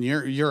 Yes. And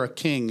you're a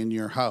king in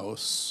your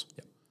house.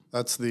 Yep.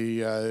 That's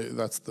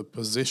the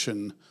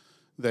position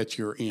that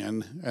you're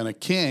in. And a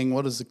king,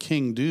 what does a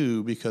king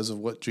do because of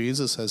what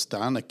Jesus has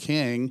done? A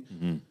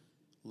king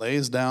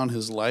lays down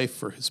his life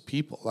for his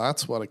people.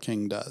 That's what a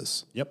king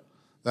does. Yep.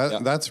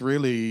 That's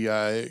really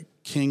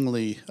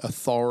kingly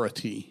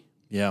authority.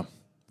 Yeah,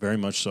 very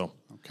much so.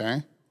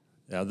 Okay.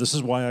 Yeah, this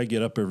is why I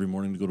get up every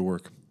morning to go to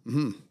work.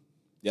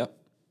 Yep.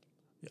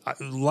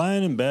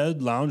 Lying in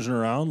bed, lounging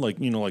around, like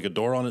a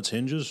door on its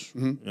hinges,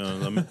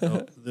 on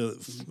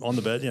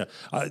the bed. Yeah,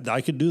 I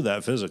could do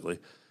that physically,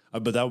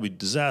 but that would be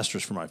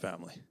disastrous for my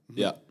family.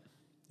 Yeah.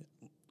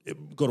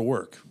 Go to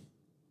work,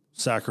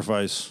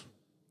 sacrifice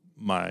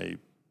my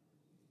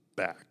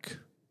back.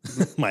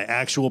 My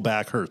actual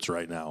back hurts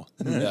right now.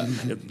 Yeah.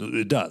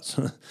 It does.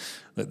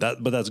 But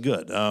that's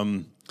good.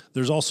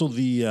 There's also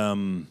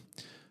the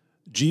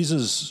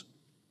Jesus.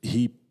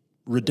 He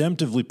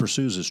redemptively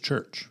pursues his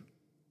church.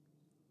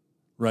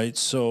 Right.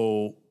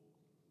 So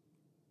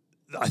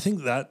I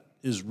think that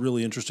is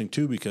really interesting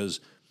too,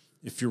 because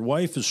if your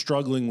wife is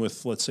struggling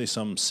with, let's say,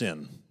 some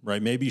sin,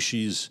 right? Maybe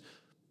she's,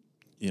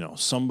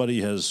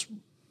 somebody has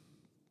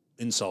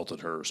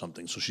insulted her or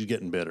something, so she's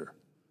getting bitter.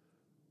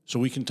 So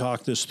we can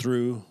talk this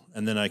through,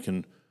 and then I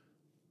can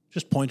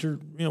just point her,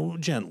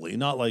 gently,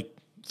 not like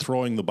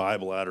throwing the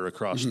Bible at her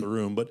across the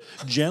room, but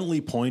gently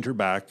point her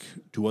back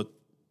to what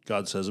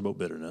God says about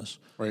bitterness.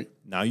 Right.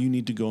 Now you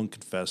need to go and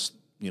confess,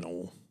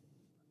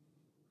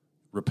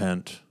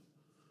 repent,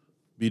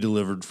 be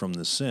delivered from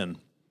this sin.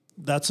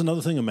 That's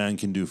another thing a man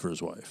can do for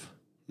his wife,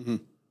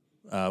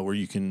 where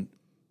you can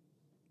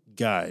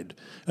guide.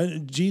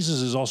 And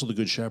Jesus is also the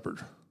good shepherd.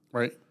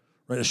 Right.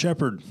 Right. A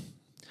shepherd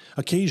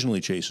occasionally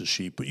chases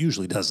sheep, but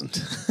usually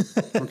doesn't.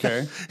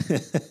 Okay.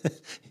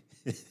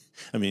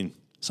 I mean,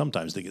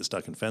 sometimes they get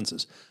stuck in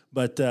fences.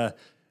 But the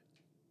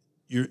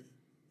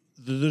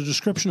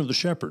description of the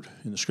shepherd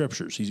in the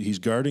scriptures, he's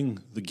guarding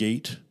the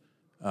gate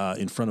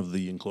in front of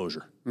the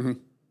enclosure. Right?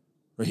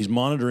 He's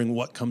monitoring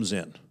what comes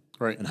in,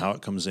 right, and how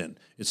it comes in.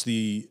 It's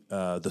the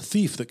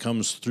thief that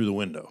comes through the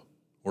window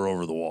or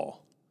over the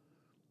wall.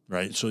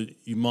 Right? So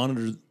you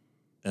monitor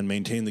and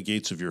maintain the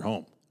gates of your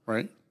home.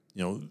 Right.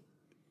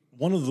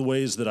 One of the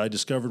ways that I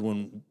discovered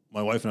when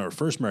my wife and I were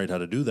first married how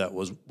to do that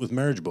was with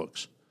marriage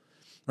books.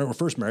 Right, we're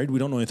first married. We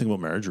don't know anything about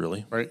marriage,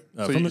 really. Right.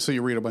 So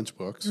you read a bunch of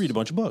books. You read a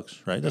bunch of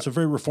books, right? That's a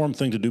very reformed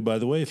thing to do, by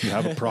the way. If you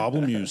have a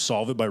problem, you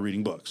solve it by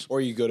reading books.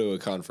 Or you go to a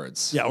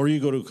conference. Yeah, or you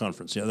go to a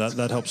conference. Yeah,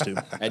 that helps too.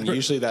 And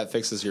usually that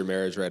fixes your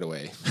marriage right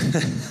away.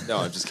 No,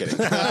 I'm just kidding.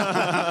 No,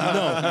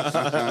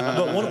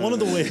 but one of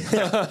the ways,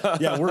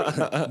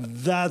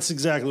 that's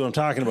exactly what I'm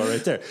talking about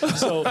right there.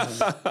 So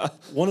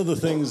one of the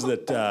things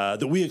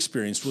that we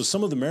experienced was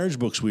some of the marriage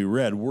books we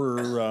read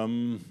were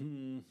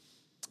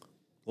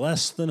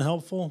less than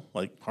helpful,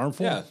 like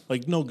harmful,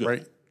 like no good,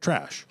 right.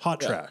 Trash, hot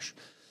trash.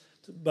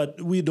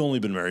 But we'd only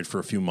been married for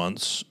a few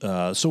months,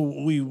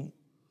 so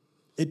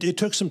it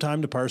took some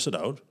time to parse it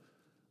out.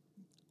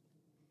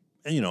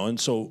 And, and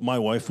so my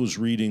wife was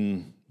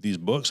reading these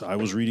books. I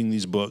was reading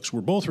these books.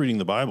 We're both reading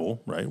the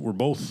Bible, right? We're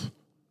both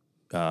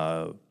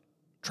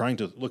trying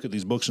to look at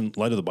these books in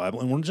light of the Bible,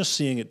 and we're just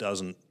seeing it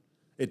doesn't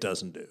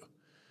do.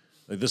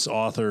 Like this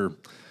author,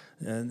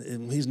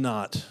 and he's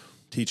not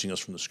teaching us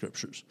from the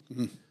scriptures.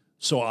 Mm-hmm.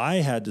 So I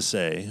had to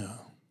say,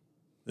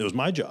 it was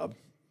my job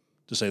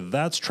to say,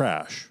 that's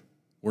trash.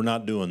 We're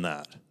not doing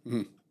that.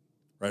 Mm-hmm.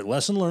 Right?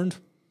 Lesson learned,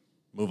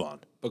 move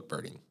on. Book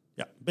burning.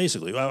 Yeah,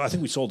 basically. I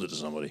think we sold it to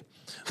somebody.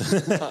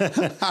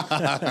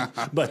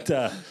 But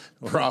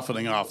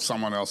Profiting off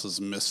someone else's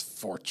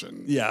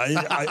misfortune.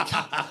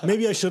 yeah,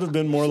 maybe I should have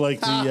been more like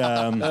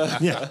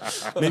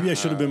the maybe I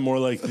should have been more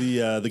like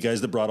the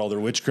guys that brought all their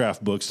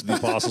witchcraft books to the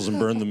apostles and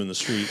burned them in the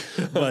street.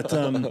 But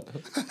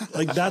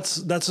like that's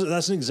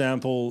an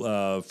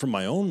example from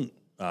my own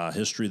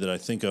history that I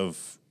think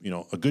of.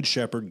 A good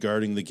shepherd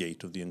guarding the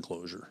gate of the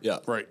enclosure. Yeah.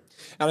 Right.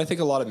 And I think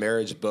a lot of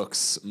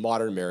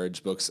modern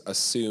marriage books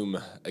assume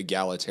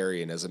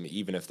egalitarianism,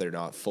 even if they're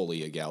not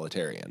fully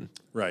egalitarian.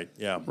 Right.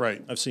 Yeah.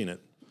 Right. I've seen it.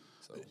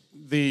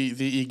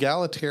 The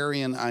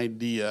egalitarian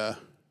idea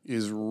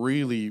is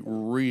really,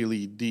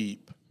 really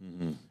deep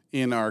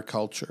in our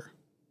culture,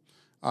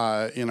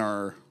 in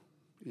our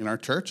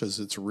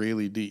churches. It's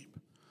really deep.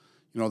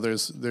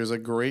 There's a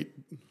great,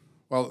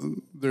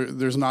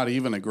 there's not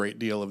even a great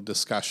deal of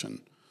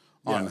discussion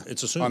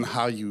on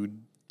how you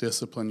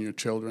discipline your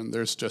children.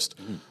 There's just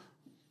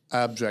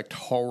abject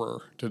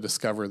horror to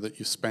discover that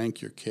you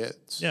spank your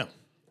kids. Yeah.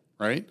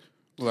 Right?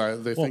 Well,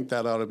 they think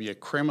that ought to be a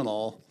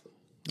criminal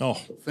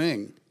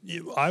thing.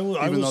 Even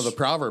though the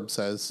proverb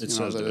says,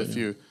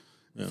 that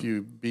if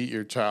you beat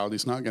your child,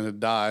 he's not going to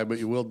die, but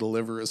you will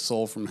deliver his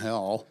soul from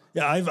hell.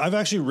 Yeah, I've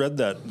actually read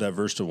that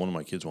verse to one of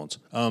my kids once.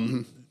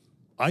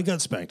 I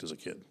got spanked as a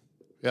kid.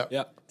 Yeah.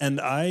 Yeah. And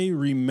I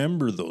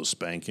remember those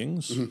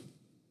spankings.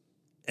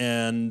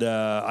 And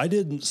I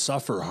didn't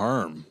suffer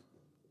harm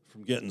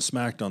from getting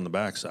smacked on the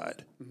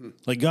backside.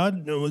 Like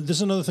God, this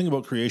is another thing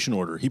about creation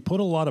order. He put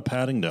a lot of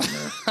padding down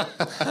there,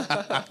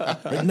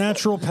 like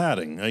natural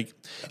padding. Like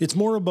it's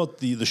more about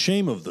the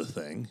shame of the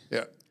thing.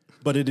 Yeah.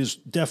 But it is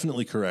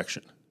definitely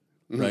correction,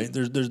 right?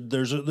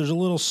 There's a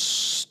little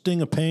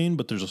sting of pain,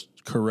 but there's a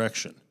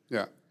correction.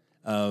 Yeah.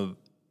 And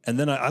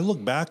then I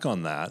look back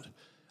on that,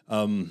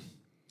 and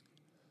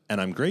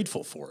I'm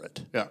grateful for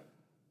it. Yeah.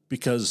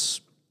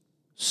 Because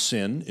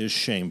sin is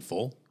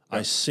shameful. Yeah.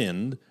 I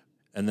sinned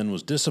and then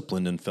was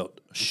disciplined and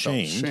felt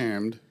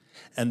shamed.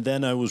 And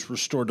then I was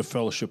restored to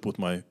fellowship with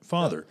my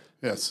Father.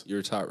 Yes. You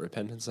were taught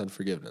repentance and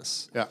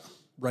forgiveness. Yeah.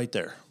 Right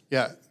there.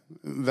 Yeah.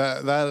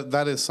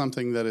 That is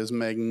something that is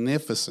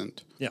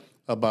magnificent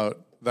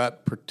about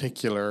that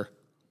particular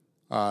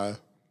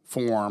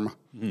form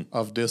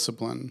of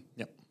discipline.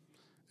 Yep.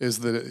 Is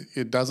that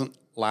it doesn't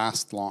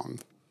last long.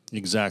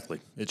 Exactly.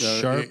 It's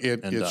sharp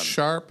and it's done.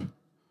 Sharp.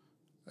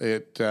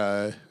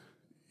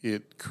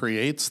 It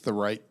creates the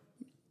right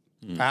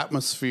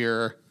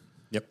atmosphere.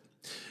 Yep.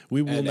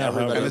 We will now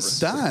have and it's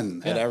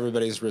done. And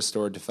everybody's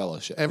restored to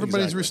fellowship.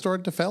 Everybody's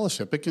restored to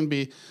fellowship. It can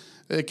be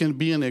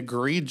an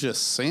egregious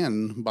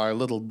sin by a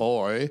little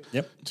boy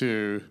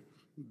to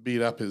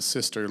beat up his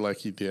sister like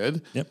he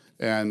did. Yep.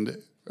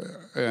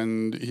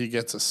 And he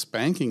gets a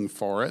spanking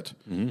for it.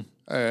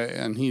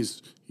 And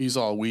he's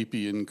all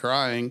weepy and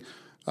crying.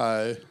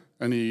 And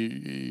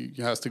he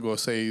has to go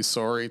say he's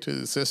sorry to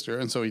his sister,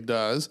 and so he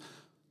does.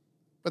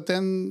 But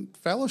then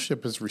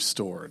fellowship is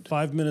restored.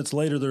 5 minutes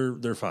later,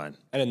 they're fine.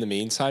 And in the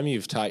meantime,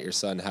 you've taught your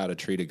son how to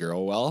treat a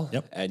girl well.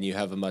 Yep. And you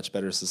have a much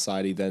better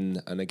society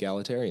than an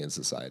egalitarian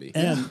society.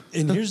 And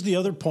here's the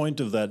other point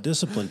of that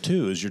discipline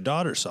too: is your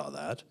daughter saw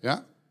that,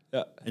 Yeah.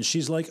 Yeah. and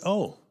she's like,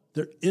 "Oh,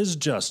 there is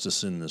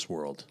justice in this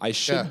world." I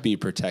should be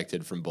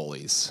protected from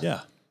bullies.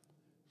 Yeah,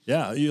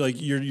 yeah.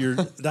 You're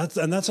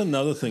that's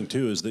another thing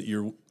too, is that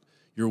your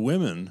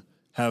women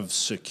have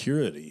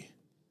security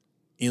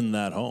in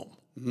that home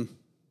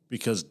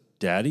because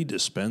Daddy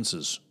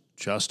dispenses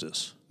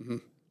justice.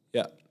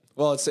 Yeah.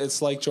 Well,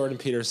 it's like Jordan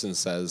Peterson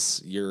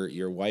says,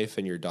 your wife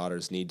and your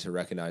daughters need to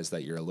recognize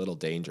that you're a little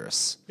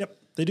dangerous. Yep,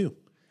 they do.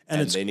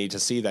 And they need to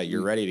see that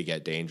you're ready to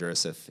get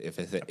dangerous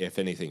if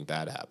anything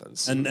bad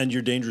happens. And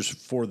you're dangerous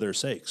for their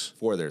sakes.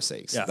 For their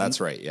sakes. Yeah, that's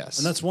right, yes.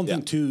 And that's one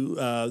thing, too,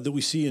 that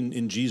we see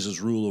in Jesus'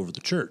 rule over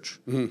the church.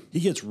 He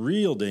gets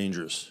real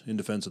dangerous in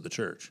defense of the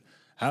church.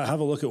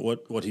 Have a look at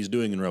what he's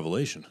doing in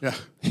Revelation. Yeah.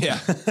 Yeah.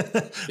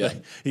 Yeah.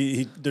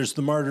 He there's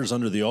the martyrs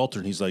under the altar,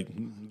 and he's like,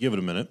 give it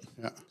a minute.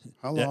 Yeah.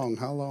 How long,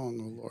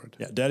 oh Lord?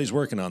 Yeah, Daddy's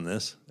working on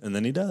this, and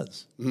then he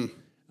does.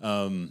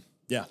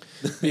 Yeah.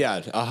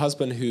 Yeah, a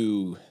husband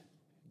who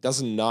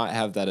does not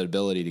have that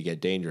ability to get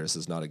dangerous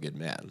is not a good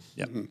man.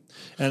 Yeah.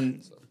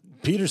 And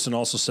Peterson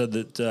also said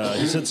that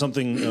he said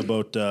something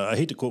about, I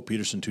hate to quote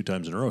Peterson 2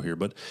 times in a row here,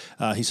 but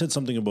he said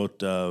something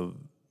about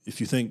if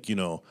you think,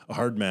 a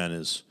hard man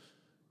is,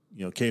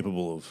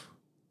 capable of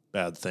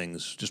bad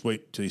things, just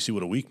wait till you see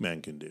what a weak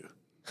man can do.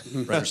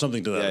 Right? Or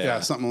something to that. Yeah,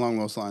 something along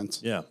those lines.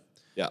 Yeah.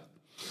 Yeah.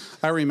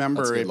 I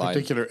remember a line.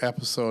 particular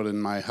episode in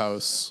my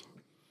house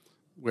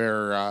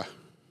where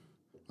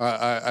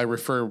I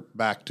refer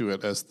back to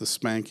it as the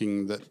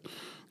spanking that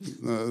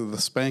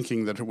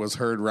was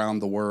heard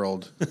round the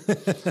world.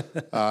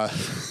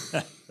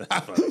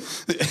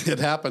 It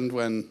happened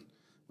when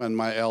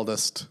my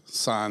eldest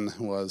son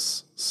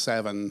was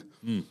 7,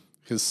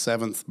 his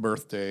 7th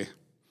birthday.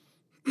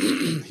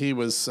 He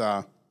was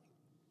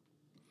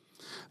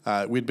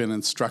we'd been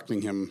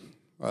instructing him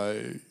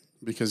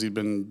because he'd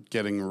been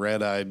getting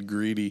red-eyed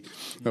greedy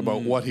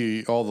about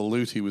all the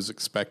loot he was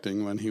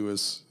expecting when when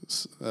his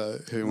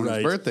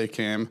birthday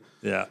came.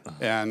 Yeah.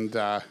 And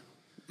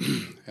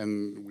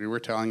and we were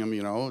telling him,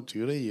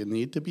 Judah, you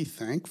need to be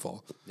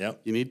thankful.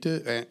 Yep. You need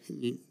to,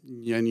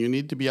 and you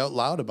need to be out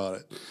loud about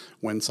it.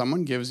 When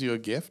someone gives you a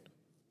gift,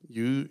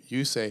 you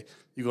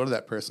go to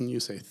that person, you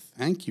say,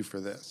 thank you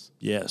for this.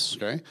 Yes.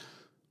 Okay.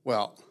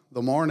 Well,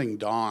 the morning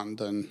dawned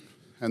and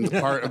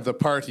the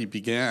party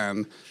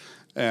began,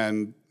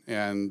 and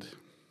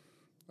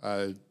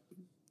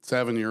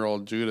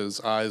 7-year-old Judah's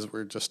eyes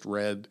were just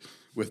red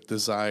with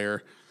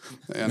desire,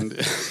 and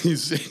he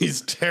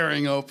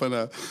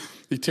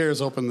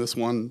tears open this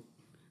one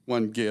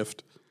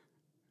gift,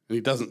 and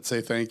he doesn't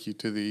say thank you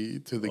to the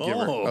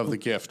giver of the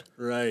gift.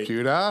 Right.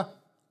 Judah?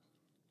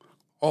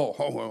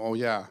 Oh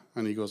yeah.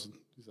 And he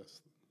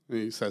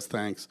says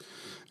thanks.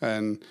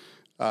 And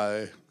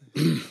then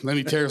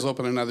he tears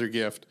open another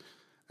gift,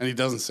 and he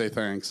doesn't say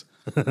thanks.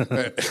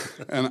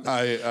 And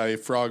I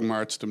frog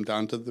marched him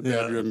down to the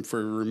bedroom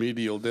for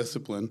remedial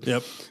discipline.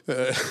 Yep.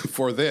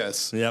 For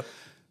this. Yep.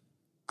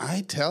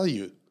 I tell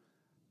you,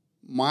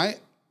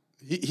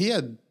 he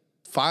had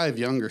 5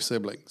 younger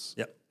siblings.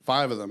 Yep.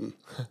 5 of them.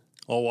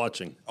 All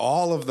watching.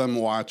 All of them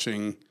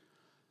watching.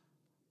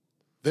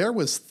 There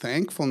was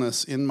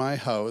thankfulness in my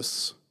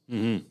house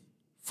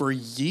for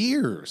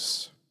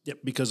years. Yep,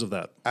 because of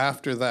that.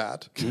 After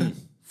that,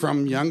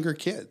 from younger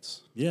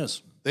kids.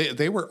 Yes.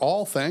 They were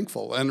all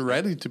thankful and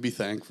ready to be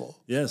thankful.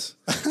 Yes.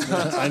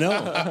 I know.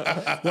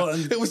 Well,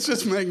 It was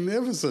just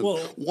magnificent. Well,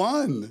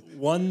 one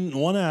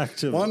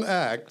act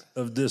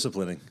of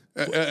disciplining.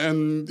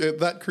 And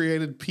that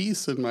created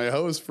peace in my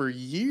house for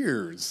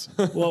years.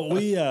 Well,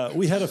 we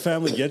had a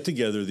family get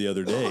together the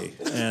other day,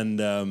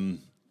 and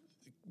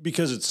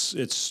because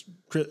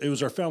it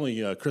was our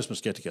family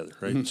Christmas get together,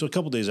 right? So a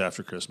couple days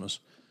after Christmas,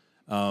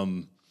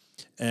 and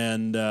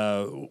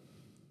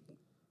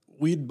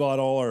we'd bought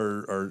all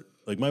our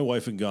like my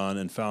wife had gone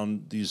and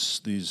found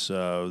these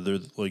they're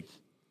like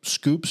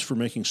scoops for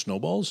making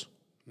snowballs.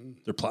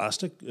 They're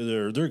plastic.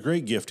 They're a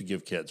great gift to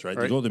give kids, right?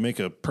 They make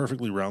a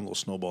perfectly round little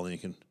snowball, and you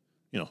can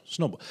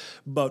snowball.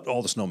 But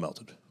all the snow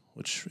melted,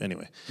 which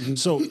anyway.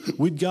 So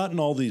we'd gotten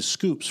all these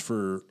scoops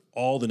for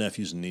all the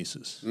nephews and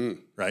nieces,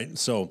 right?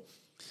 So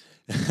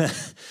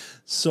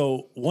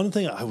one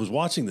thing, I was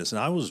watching this, and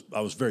I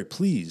was very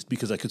pleased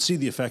because I could see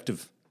the effect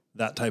of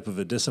that type of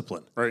a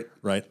discipline.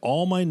 Right.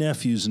 All my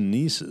nephews and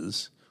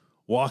nieces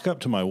walk up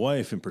to my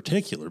wife in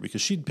particular,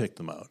 because she'd picked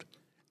them out,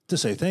 to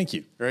say thank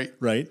you.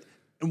 Right.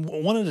 And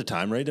one at a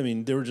time, right? I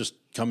mean, they were just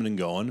coming and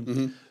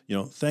going.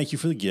 Thank you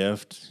for the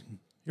gift.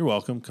 You're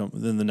welcome. Come.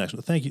 Then the next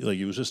one, thank you. Like,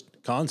 it was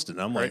just constant.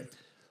 I'm like,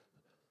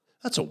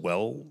 that's a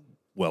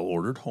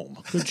well-ordered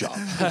home. Good job.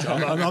 Good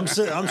job.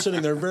 I'm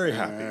sitting there very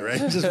happy,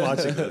 right? Just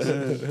watching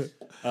this.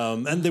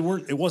 And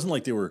it wasn't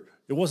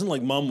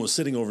like mom was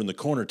sitting over in the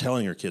corner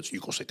telling her kids,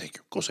 you go say thank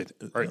you, go say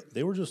thank you. Right.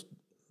 They were just,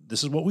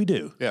 this is what we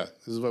do. Yeah,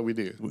 this is what we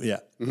do. Yeah.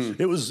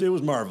 It was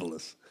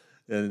marvelous.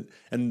 And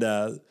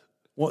the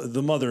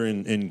mother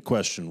in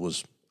question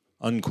was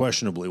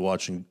unquestionably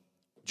watching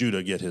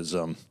Judah get his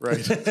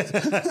his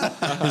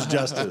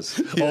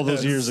justice all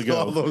those years ago.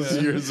 All those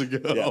years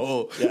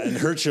ago. Yeah. And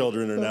her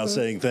children are now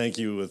saying thank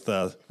you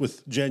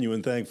with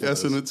genuine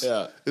thankfulness. Yes,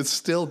 and it's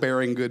still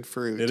bearing good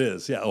fruit. It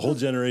is. Yeah, a whole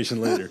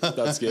generation later.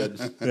 That's good.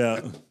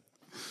 Yeah.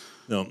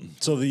 No.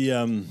 So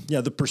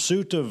the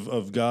pursuit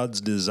of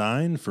God's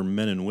design for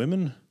men and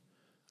women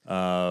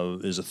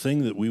is a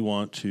thing that we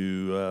want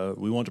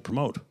to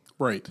promote.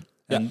 Right.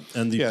 And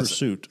the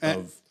pursuit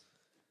of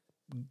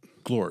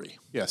glory.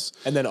 Yes.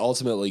 And then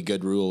ultimately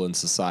good rule in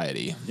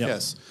society. Yep.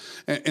 Yes.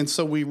 And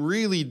so we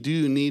really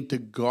do need to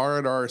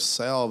guard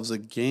ourselves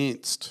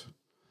against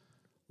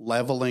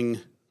leveling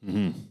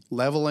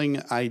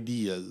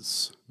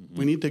ideas.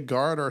 We need to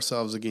guard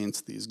ourselves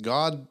against these.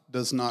 God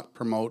does not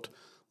promote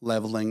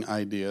leveling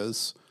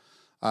ideas.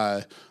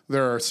 There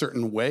are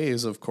certain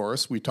ways, of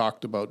course. We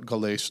talked about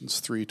Galatians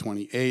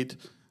 3:28,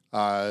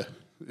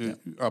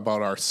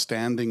 about our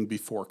standing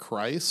before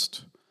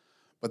Christ.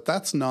 But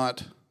that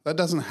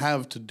doesn't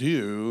have to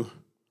do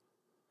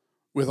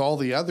with all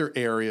the other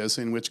areas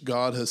in which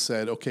God has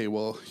said, okay,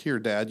 well, here,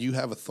 Dad, you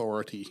have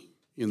authority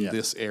in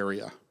this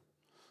area.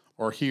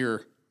 Or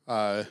here,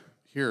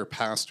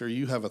 Pastor,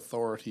 you have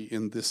authority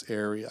in this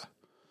area.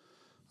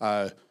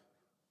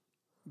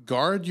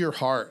 Guard your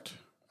heart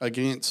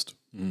against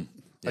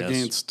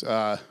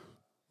the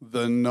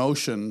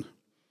notion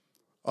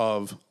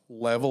of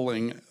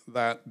leveling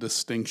that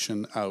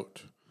distinction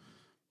out.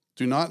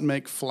 Do not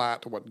make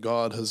flat what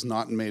God has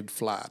not made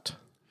flat.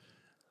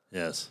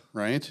 Yes.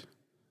 Right?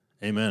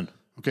 Amen.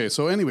 Okay,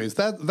 so anyways,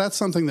 that's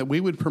something that we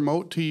would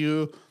promote to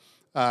you.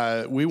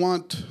 We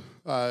want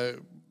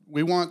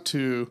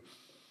to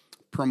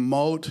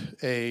promote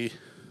a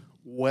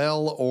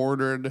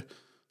well-ordered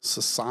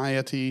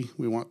society.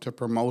 We want to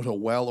promote a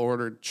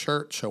well-ordered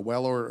church, a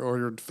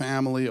well-ordered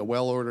family, a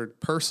well-ordered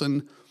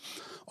person.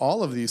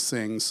 All of these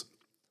things.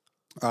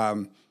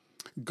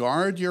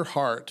 Guard your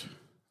heart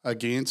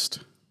against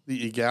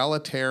the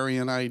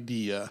egalitarian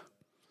idea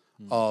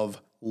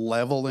of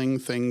leveling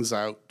things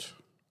out.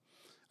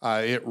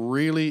 It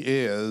really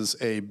is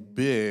a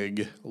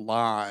big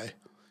lie.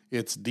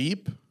 It's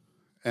deep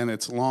and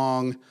it's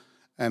long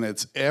and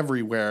it's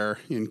everywhere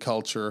in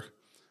culture.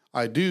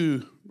 I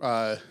do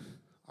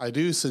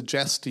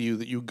suggest to you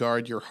that you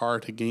guard your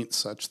heart against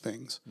such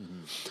things.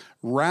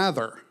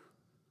 Rather,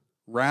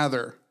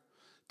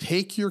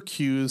 take your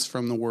cues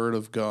from the Word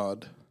of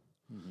God.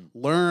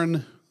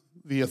 Learn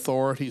the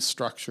authority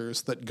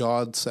structures that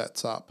God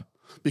sets up,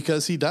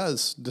 because he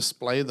does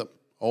display them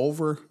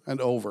over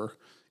and over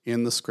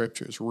in the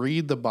Scriptures.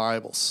 Read the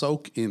Bible.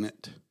 Soak in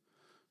it.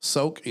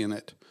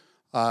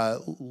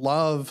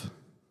 Love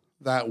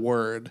that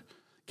Word.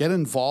 Get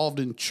involved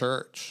in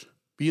church.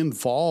 Be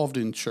involved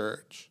in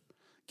church.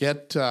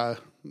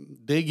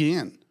 Dig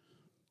in.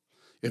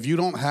 If you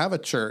don't have a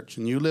church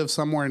and you live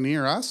somewhere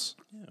near us,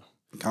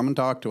 come and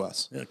talk to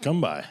us. Yeah, come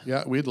by.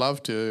 Yeah, we'd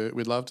love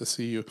to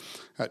see you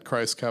at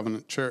Christ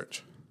Covenant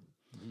Church.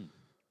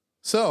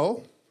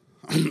 So,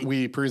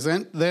 we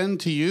present then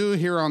to you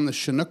here on the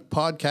Chinook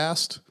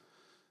podcast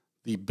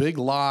the big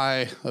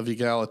lie of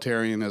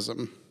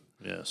egalitarianism.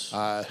 Yes.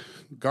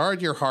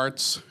 Guard your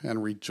hearts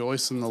and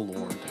rejoice in the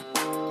Lord.